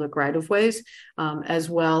other public right-of-ways, as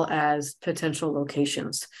well as potential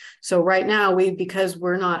locations. So right now, because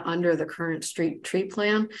we're not under the current street tree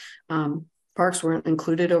plan, parks weren't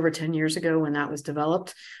included over 10 years ago when that was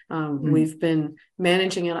developed. We've been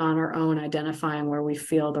managing it on our own, identifying where we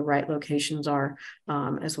feel the right locations are,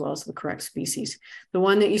 as well as the correct species. The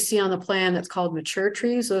one that you see on the plan that's called mature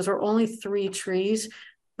trees, those are only 3 trees.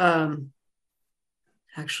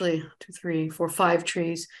 Actually 2, 3, 4, 5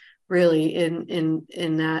 trees really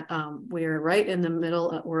in that we're right in the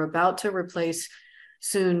middle. We're about to replace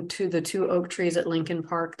soon to the 2 oak trees at Lincoln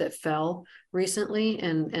Park that fell recently,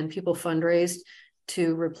 and people fundraised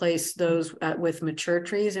to replace those with mature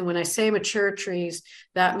trees. And when I say mature trees,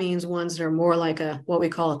 that means ones that are more like what we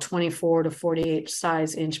call a 24 to 48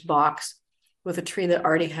 size inch box, with a tree that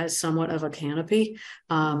already has somewhat of a canopy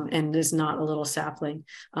and is not a little sapling.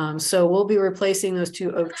 So we'll be replacing those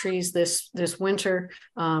 2 oak trees this winter.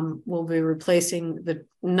 We'll be replacing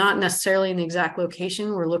not necessarily in the exact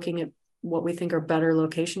location. We're looking at what we think are better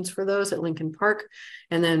locations for those at Lincoln Park.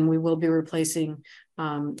 And then we will be replacing,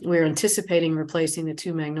 we're anticipating replacing the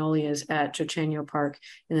 2 magnolias at Chochenyo Park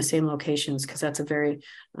in the same locations, because that's a very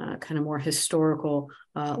kind of more historical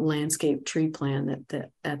landscape tree plan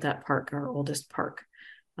that at that park, our oldest park.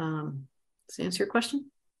 Does that answer your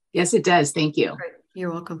question? Yes, it does. Thank you. Great.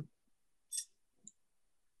 You're welcome.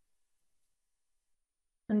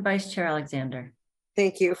 And Vice Chair Alexander.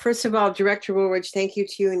 Thank you. First of all, Director Woolridge, thank you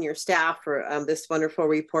to you and your staff for this wonderful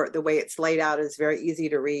report. The way it's laid out is very easy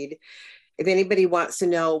to read. If anybody wants to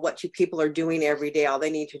know what you people are doing every day, all they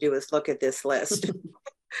need to do is look at this list.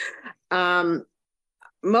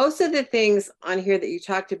 most of the things on here that you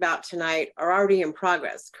talked about tonight are already in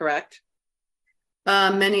progress, correct?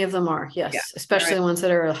 Many of them are, yes, Yeah. especially Right. the ones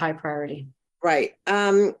that are a high priority. Right.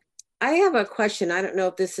 I have a question. I don't know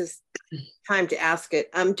if this is time to ask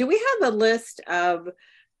it. Do we have a list of,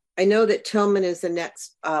 I know that Tillman is the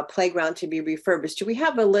next playground to be refurbished. Do we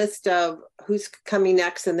have a list of who's coming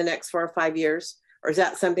next in the next 4 or 5 years? Or is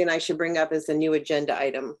that something I should bring up as a new agenda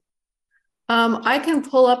item? I can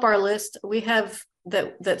pull up our list. We have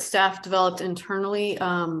that staff developed internally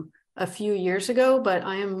a few years ago, but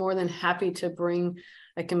I am more than happy to bring,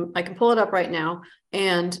 I can pull it up right now.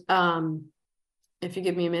 And if you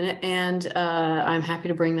give me a minute, and I'm happy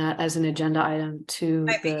to bring that as an agenda item to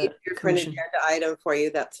Might be the easier for an commission. agenda item for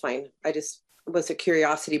you. That's fine. I just was a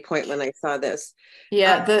curiosity point when I saw this.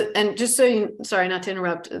 Yeah, and just so you, sorry, not to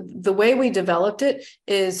interrupt, the way we developed it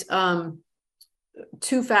is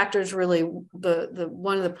two factors really. The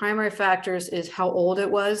one of the primary factors is how old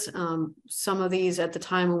it was. Some of these at the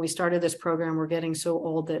time when we started this program were getting so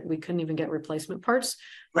old that we couldn't even get replacement parts.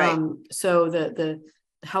 Right. So the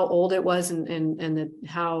how old it was and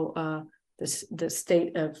how the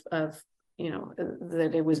state of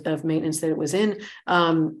that it was of maintenance that it was in,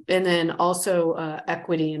 and then also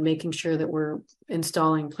equity and making sure that we're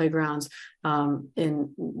installing playgrounds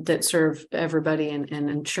that serve everybody and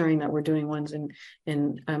ensuring that we're doing ones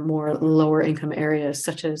in more lower income areas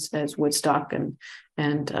such as Woodstock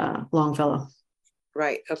and Longfellow.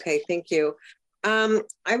 Right. Okay. Thank you. I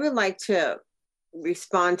would like to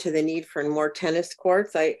respond to the need for more tennis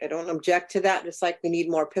courts. I don't object to that, just like we need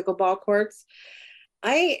more pickleball courts.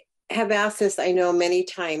 I have asked this, I know, many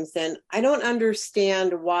times, and I don't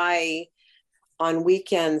understand why on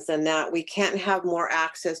weekends and that we can't have more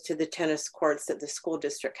access to the tennis courts that the school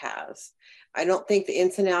district has. I don't think the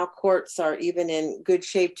Encinal courts are even in good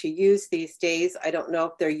shape to use these days. I don't know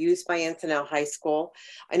if they're used by Encinal High School.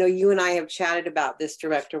 I know you and I have chatted about this,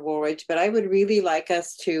 Director Woolridge, but I would really like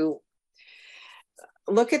us to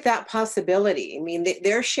look at that possibility. I mean,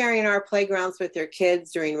 they're sharing our playgrounds with their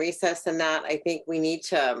kids during recess and that. I think we need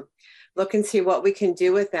to look and see what we can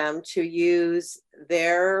do with them to use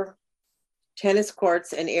their tennis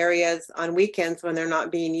courts and areas on weekends when they're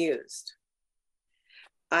not being used.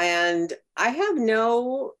 And I have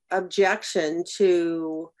no objection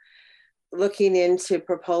to looking into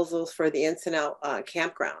proposals for the Encinal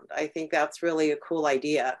campground. I think that's really a cool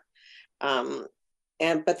idea.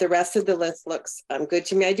 But the rest of the list looks good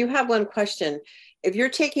to me. I do have one question. If you're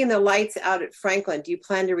taking the lights out at Franklin, do you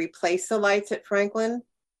plan to replace the lights at Franklin?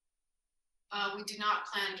 We do not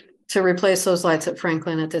plan to replace those lights at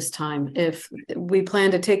Franklin at this time. If we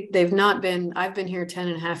plan to take, they've not been, I've been here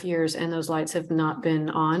 10.5 years and those lights have not been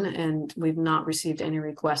on and we've not received any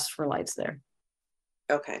requests for lights there.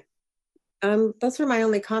 Okay. Those are my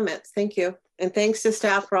only comments. Thank you. And thanks to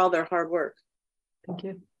staff for all their hard work. Thank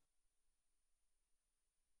you.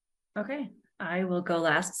 Okay, I will go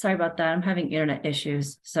last. Sorry about that. I'm having internet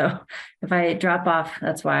issues. So if I drop off,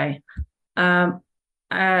 that's why.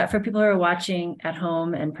 For people who are watching at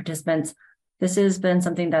home and participants, this has been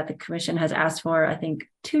something that the commission has asked for, I think,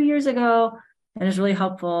 2 years ago, and is really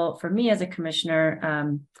helpful for me as a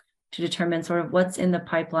commissioner to determine sort of what's in the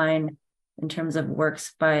pipeline in terms of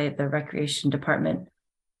works by the recreation department.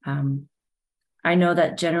 I know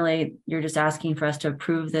that generally you're just asking for us to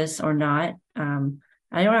approve this or not.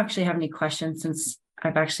 I don't actually have any questions since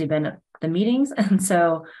I've actually been at the meetings, and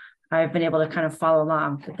so I've been able to kind of follow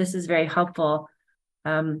along, but this is very helpful.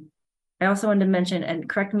 I also wanted to mention, and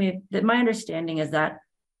correct me, that my understanding is that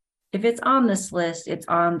if it's on this list, it's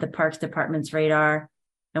on the Parks Department's radar,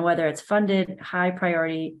 and whether it's funded, high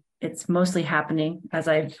priority, it's mostly happening as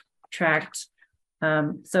I've tracked.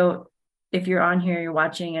 So if you're on here, you're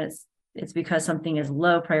watching, and it's because something is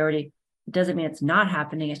low priority, it doesn't mean it's not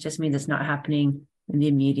happening. It just means it's not happening in the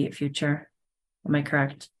immediate future. Am I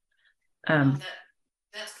correct?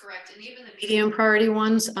 That's correct. And even the medium priority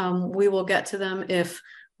ones, we will get to them if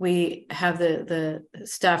we have the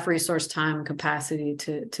staff resource time and capacity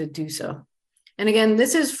to do so. And again,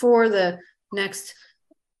 this is for the next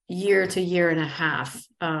year to year and a half.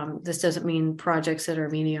 This doesn't mean projects that are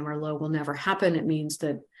medium or low will never happen. It means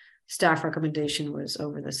that staff recommendation was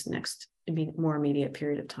over this next more immediate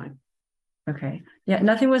period of time. Okay. Yeah,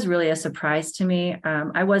 nothing was really a surprise to me.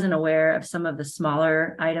 I wasn't aware of some of the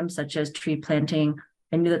smaller items such as tree planting.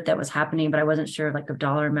 I knew that was happening, but I wasn't sure like of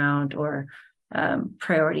dollar amount or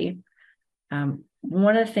priority.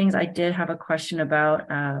 One of the things I did have a question about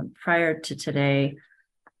prior to today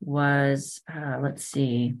was, let's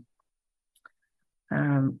see,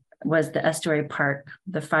 was the Estuary Park,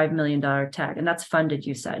 the $5 million tag, and that's funded,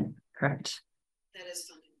 you said, correct? That is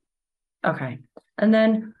funded. Okay. And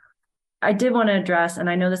then I did want to address, and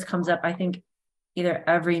I know this comes up, I think either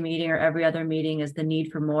every meeting or every other meeting, is the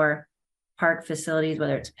need for more park facilities,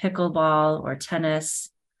 whether it's pickleball or tennis.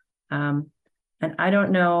 And I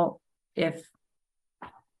don't know if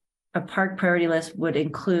a park priority list would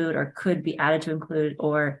include or could be added to include,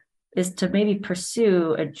 or is to maybe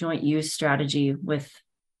pursue a joint use strategy with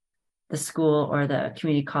the school or the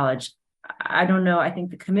community college. I don't know. I think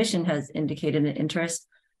the commission has indicated an interest,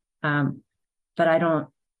 but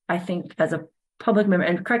I think as a public member,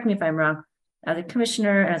 and correct me if I'm wrong, as a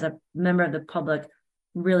commissioner, as a member of the public,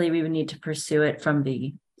 really we would need to pursue it from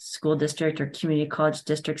the school district or community college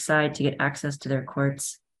district side to get access to their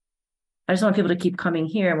courts. I just want people to keep coming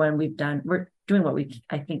here when we're doing what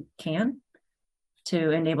I think can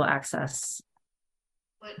to enable access.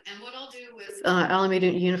 And what I'll do with Alameda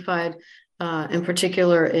Unified in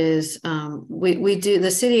particular is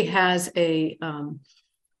the city has a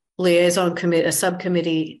liaison committee, a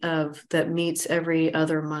subcommittee that meets every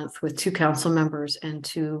other month with 2 council members and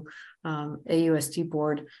 2 AUSD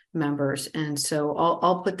board members. And so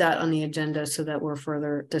I'll put that on the agenda so that we're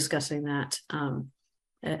further discussing that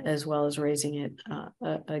as well as raising it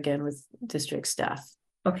again with district staff.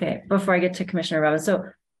 Okay, before I get to Commissioner Robbins, so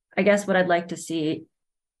I guess what I'd like to see,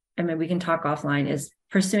 I mean, we can talk offline, is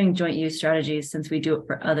pursuing joint use strategies, since we do it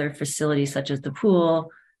for other facilities such as the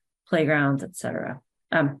pool, playgrounds, etc.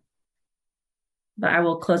 But I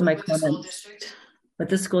will close my comments with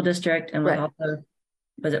the school district and with also,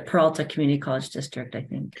 was it Peralta Community College District, I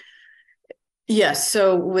think. Yes,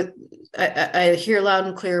 so I hear loud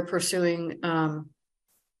and clear pursuing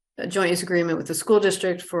a joint use agreement with the school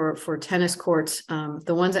district for tennis courts.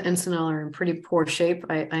 The ones at Encinal are in pretty poor shape.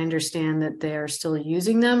 I understand that they are still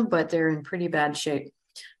using them, but they're in pretty bad shape.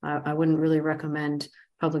 I wouldn't really recommend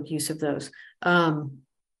public use of those.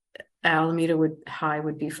 Alameda High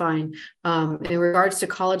would be fine. In regards to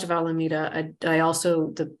College of Alameda, I also,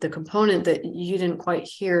 the component that you didn't quite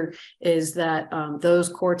hear is that those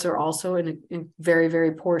courts are also in very,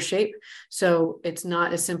 very poor shape. So it's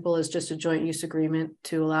not as simple as just a joint use agreement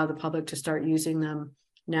to allow the public to start using them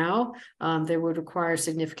now. They would require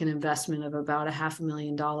significant investment of about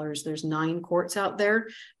 $500,000. There's 9 courts out there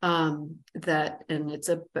and it's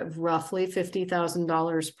roughly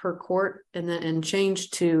 $50,000 per court, and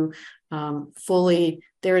change to fully.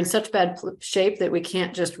 They're in such bad shape that we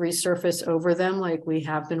can't just resurface over them like we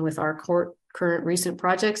have been with our current recent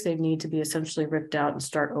projects. They need to be essentially ripped out and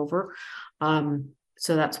start over.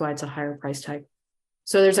 So that's why it's a higher price tag.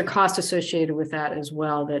 So there's a cost associated with that as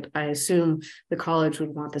well that I assume the college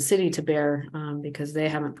would want the city to bear because they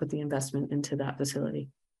haven't put the investment into that facility.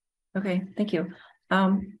 Okay, thank you.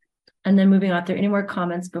 And then moving on, are there any more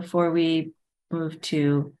comments before we move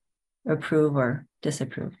to approve or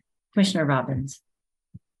disapprove? Commissioner Robbins.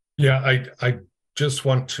 Yeah, I just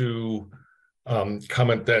want to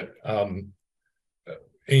comment that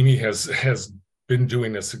Amy has been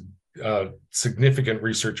doing this significant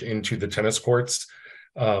research into the tennis courts.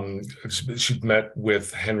 She met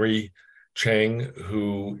with Henry Chang,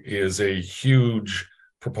 who is a huge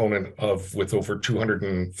proponent with over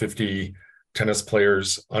 250 tennis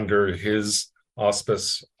players under his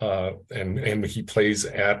auspice, and he plays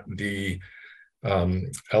at the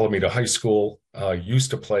Alameda High School,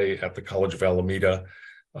 used to play at the College of Alameda,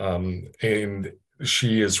 and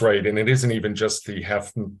she is right. And it isn't even just the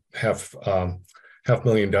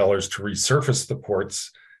 $500,000 to resurface the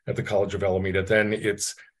courts at the College of Alameda. Then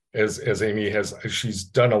it's, as Amy she's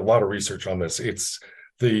done a lot of research on this. It's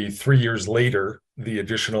the 3 years later, the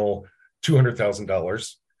additional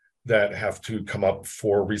 $200,000 that have to come up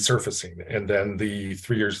for resurfacing. And then the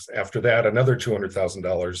 3 years after that, another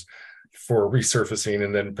 $200,000 for resurfacing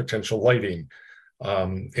and then potential lighting.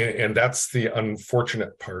 And that's the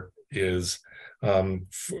unfortunate part is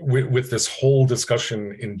with this whole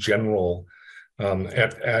discussion in general,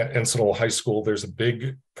 at Encinal High School, there's a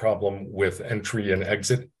big problem with entry and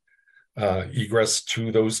exit egress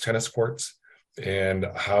to those tennis courts and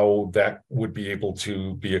how that would be able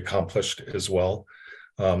to be accomplished as well.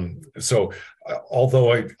 So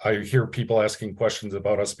although I hear people asking questions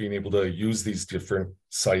about us being able to use these different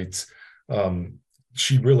sites,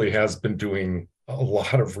 she really has been doing a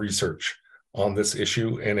lot of research on this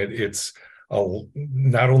issue, and it's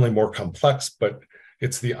not only more complex, but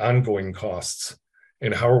it's the ongoing costs.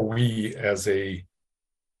 And how are we as a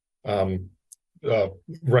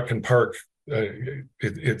Rec and Park,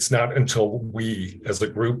 it's not until we as a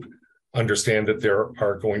group understand that there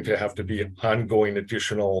are going to have to be an ongoing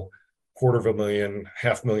additional $250,000,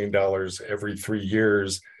 $500,000 every 3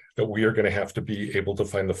 years that we are going to have to be able to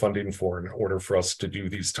find the funding for in order for us to do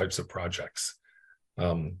these types of projects.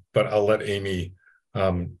 But I'll let Amy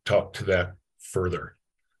talk to that further.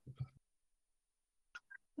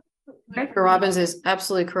 Dr. Robbins is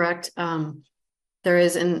absolutely correct. There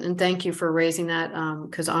is, and thank you for raising that,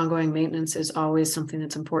 because ongoing maintenance is always something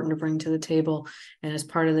that's important to bring to the table and as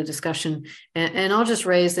part of the discussion. And I'll just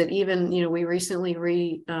raise that even, we recently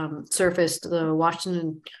resurfaced the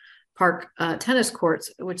Washington Park tennis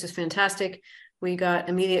courts, which is fantastic. We got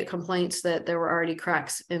immediate complaints that there were already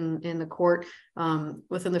cracks in the court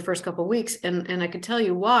within the first couple of weeks, and I could tell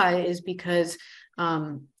you why is because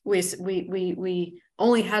we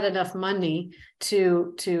only had enough money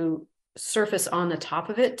to surface on the top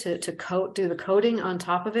of it, to do the coating on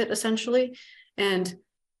top of it essentially. And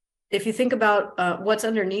if you think about what's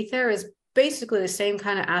underneath there is basically the same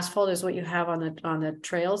kind of asphalt as what you have on the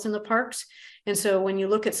trails in the parks. And so when you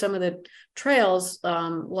look at some of the trails,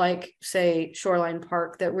 like say Shoreline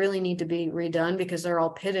Park, that really need to be redone because they're all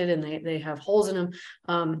pitted and they have holes in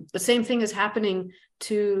them. The same thing is happening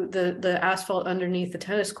to the asphalt underneath the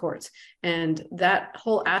tennis courts, and that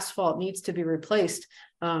whole asphalt needs to be replaced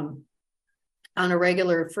on a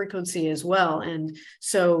regular frequency as well. And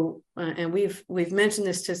so, and we've mentioned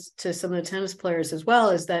this to some of the tennis players as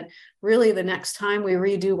well, is that really the next time we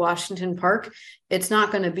redo Washington Park, it's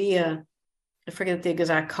not going to be I forget the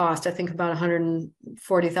exact cost, I think about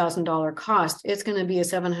 $140,000 cost. It's going to be a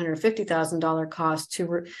 $750,000 cost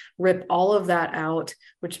to rip all of that out,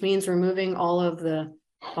 which means removing all of the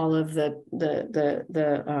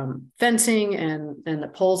fencing and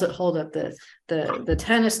the poles that hold up the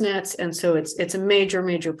tennis nets. And so it's a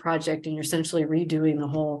major project, and you're essentially redoing the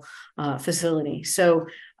whole facility. So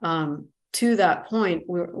to that point,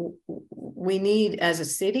 we need as a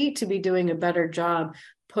city to be doing a better job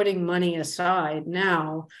putting money aside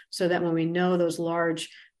now, so that when we know those large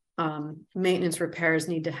maintenance repairs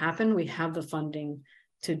need to happen, we have the funding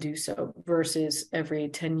to do so, versus every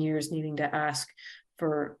 10 years needing to ask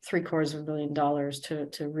for $750 million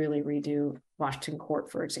to really redo Washington Court,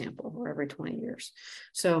 for example, or every 20 years.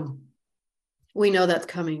 So we know that's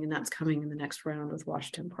coming, and that's coming in the next round with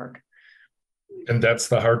Washington Park. And that's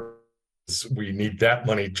the hard, we need that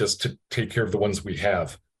money just to take care of the ones we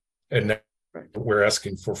have. And now we're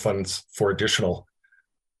asking for funds for additional.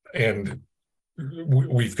 And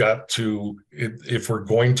we've got to, if we're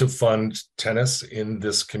going to fund tennis in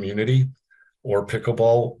this community or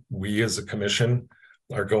pickleball, we as a commission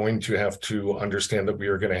are going to have to understand that we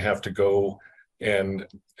are going to have to go and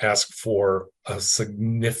ask for a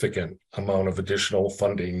significant amount of additional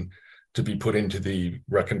funding to be put into the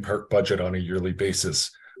Rec and Park budget on a yearly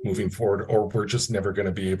basis moving forward, or we're just never going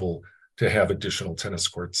to be able to have additional tennis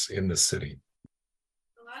courts in the city.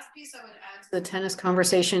 The last piece I would add to the tennis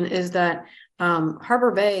conversation is that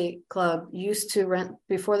Harbor Bay Club used to rent,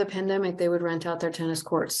 before the pandemic, they would rent out their tennis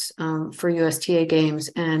courts for USTA games,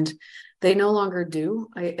 and they no longer do.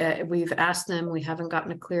 We've asked them, we haven't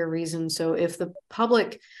gotten a clear reason. So if the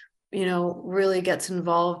public, really gets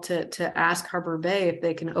involved to ask Harbor Bay if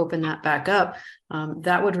they can open that back up,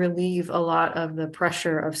 that would relieve a lot of the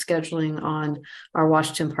pressure of scheduling on our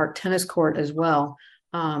Washington Park tennis court as well,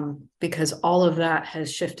 because all of that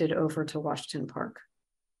has shifted over to Washington Park.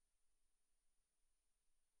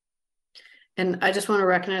 And I just want to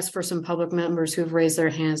recognize for some public members who've raised their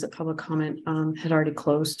hands that public comment had already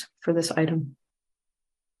closed for this item.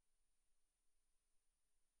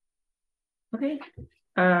 Okay.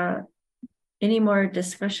 Any more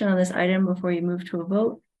discussion on this item before you move to a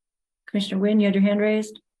vote? Commissioner Nguyen, you had your hand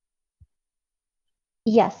raised?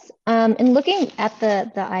 Yes, and looking at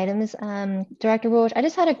the items, Director Roach, I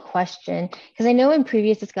just had a question, because I know in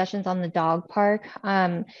previous discussions on the dog park,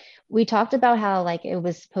 we talked about how it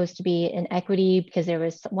was supposed to be an equity because there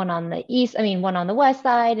was one on the one on the west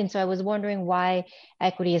side. And so I was wondering why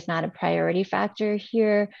equity is not a priority factor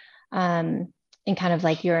here, in kind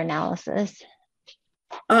of your analysis.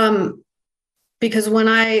 Because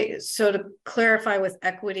so to clarify with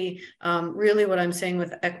equity, really what I'm saying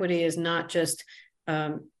with equity is not just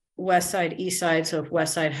west side, east side. So if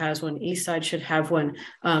west side has one, east side should have one.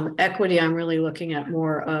 Equity, I'm really looking at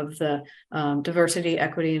more of the diversity,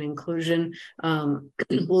 equity, and inclusion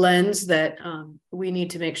lens, that we need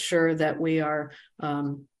to make sure that we are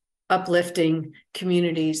uplifting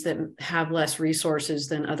communities that have less resources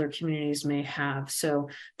than other communities may have. So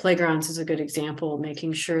playgrounds is a good example,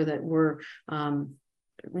 making sure that we're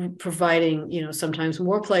providing, sometimes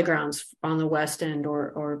more playgrounds on the west end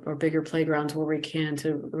or bigger playgrounds where we can,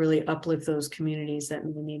 to really uplift those communities that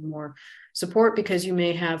need more support. Because you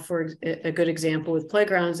may have, for a good example with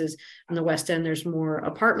playgrounds is on the west end, there's more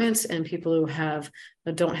apartments and people who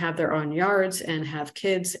don't have their own yards and have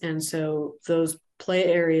kids. And so those play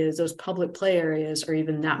areas, those public play areas are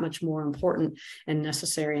even that much more important and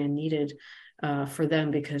necessary and needed for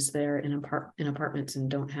them because they're in apartments and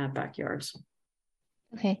don't have backyards.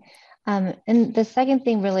 Okay. And the second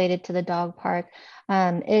thing related to the dog park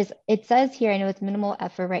is it says here, I know it's minimal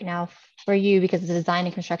effort right now for you because the design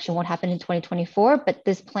and construction won't happen in 2024, but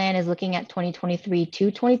this plan is looking at 2023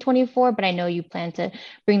 to 2024, but I know you plan to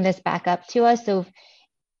bring this back up to us. So,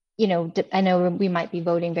 you know, I know we might be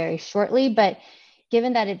voting very shortly, but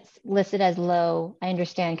given that it's listed as low, I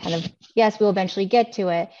understand kind of, yes, we'll eventually get to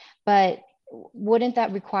it, but wouldn't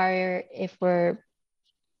that require,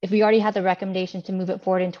 if we already had the recommendation to move it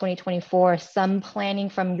forward in 2024, some planning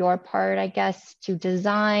from your part, I guess, to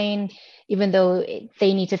design, even though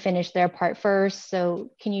they need to finish their part first.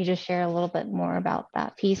 So can you just share a little bit more about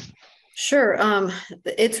that piece? Sure.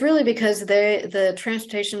 It's really because the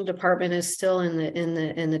transportation department is still in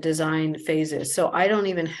the design phases. So I don't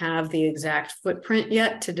even have the exact footprint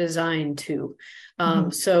yet to design to.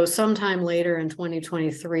 So sometime later in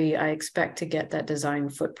 2023, I expect to get that design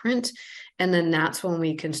footprint. And then that's when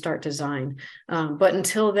we can start design. But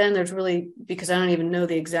until then, there's really, because I don't even know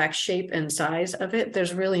the exact shape and size of it,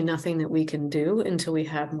 there's really nothing that we can do until we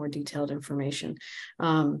have more detailed information.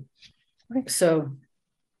 So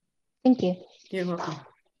thank you. You're welcome.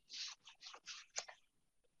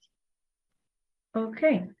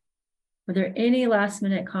 Okay. Were there any last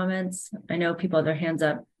minute comments? I know people have their hands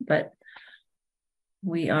up, but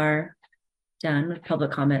we are done with public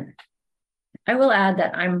comment. I will add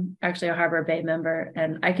that I'm actually a Harbor Bay member,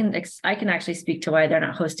 and I can actually speak to why they're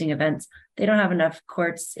not hosting events. They don't have enough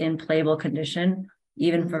courts in playable condition,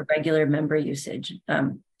 even for regular member usage.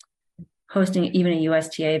 Hosting even a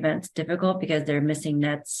USTA event is difficult because they're missing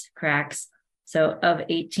nets, cracks. So of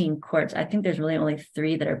 18 courts, I think there's really only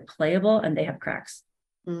 3 that are playable and they have cracks.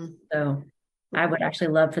 So I would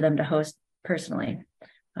actually love for them to host personally,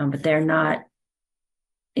 but they're not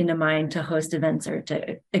in a mind to host events or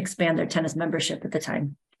to expand their tennis membership at this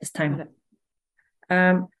time.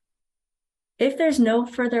 If there's no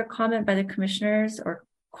further comment by the commissioners or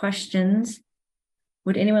questions,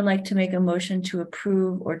 would anyone like to make a motion to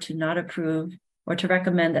approve or to not approve or to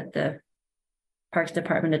recommend that the Parks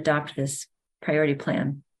Department adopt this priority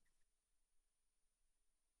plan?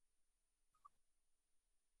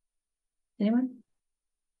 Anyone?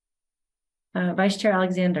 Vice Chair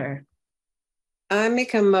Alexander. I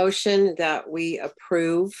make a motion that we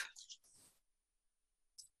approve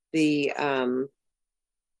the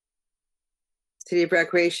City of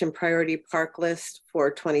Recreation Priority Park List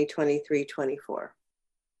for 2023-24.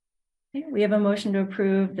 Okay, we have a motion to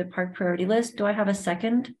approve the park priority list. Do I have a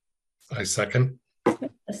second? I second.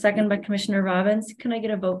 A second by Commissioner Robbins. Can I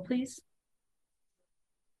get a vote, please?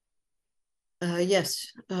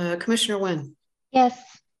 Yes. Commissioner Nguyen. Yes.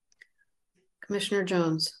 Commissioner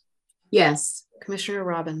Jones. Yes. Commissioner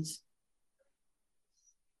Robbins.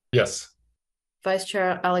 Yes. Vice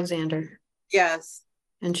Chair Alexander. Yes.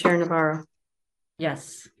 And Chair Navarro.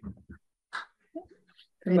 Yes.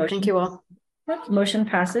 Great, thank you all. Motion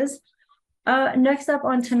passes. Next up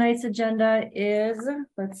on tonight's agenda is,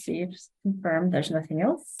 let's see, just confirm there's nothing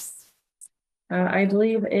else. I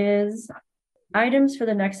believe is items for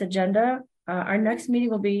the next agenda. Our next meeting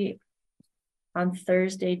will be on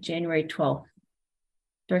Thursday, January 12th.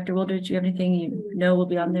 Director Wildridge, do you have anything you know will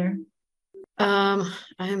be on there?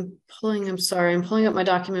 I'm pulling up my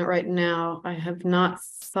document right now. I have not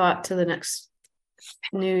thought to the next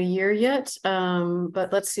new year yet,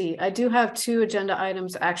 but let's see. I do have 2 agenda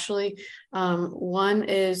items actually. One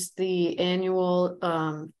is the annual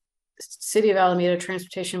City of Alameda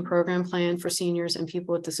Transportation Program Plan for seniors and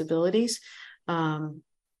people with disabilities.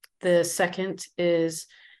 The second is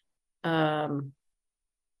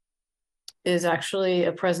actually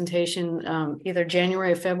a presentation, either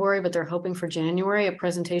January or February, but they're hoping for January, a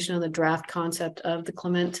presentation on the draft concept of the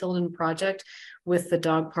Clement Tilden project with the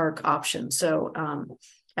dog park option. So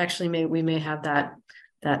actually we may have that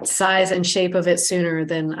size and shape of it sooner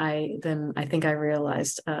than I think I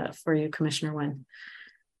realized for you, Commissioner Nguyen.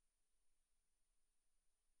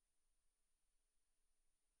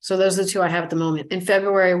 So those are the 2 I have at the moment. In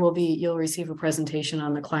February you'll receive a presentation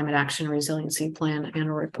on the Climate Action Resiliency Plan and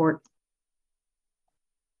a report.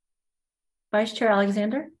 Vice Chair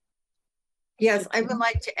Alexander? Yes, I would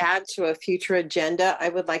like to add to a future agenda. I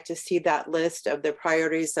would like to see that list of the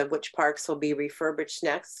priorities of which parks will be refurbished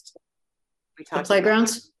next. We The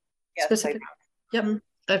playgrounds? Yes, specific. Yep,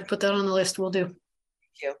 I've put that on the list. We'll do. Thank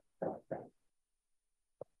you.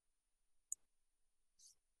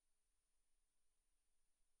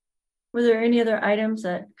 Were there any other items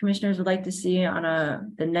that commissioners would like to see on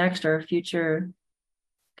the next or future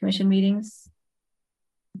commission meetings?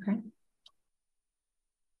 Okay.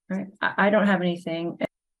 All right. I don't have anything.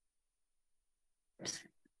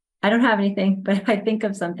 I don't have anything, but if I think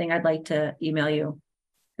of something, I'd like to email you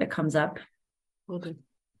that comes up. Will do.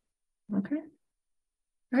 Okay.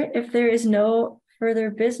 All right. If there is no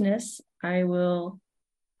further business, I will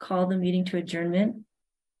call the meeting to adjournment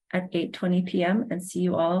at 8:20 p.m. and see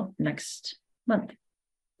you all next month.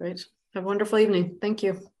 Great. Have a wonderful evening. Thank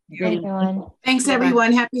you. Great. Everyone. Thanks, Bye-bye.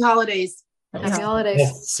 everyone. Happy holidays. Happy Happy holidays.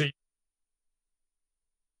 holidays. Well, see.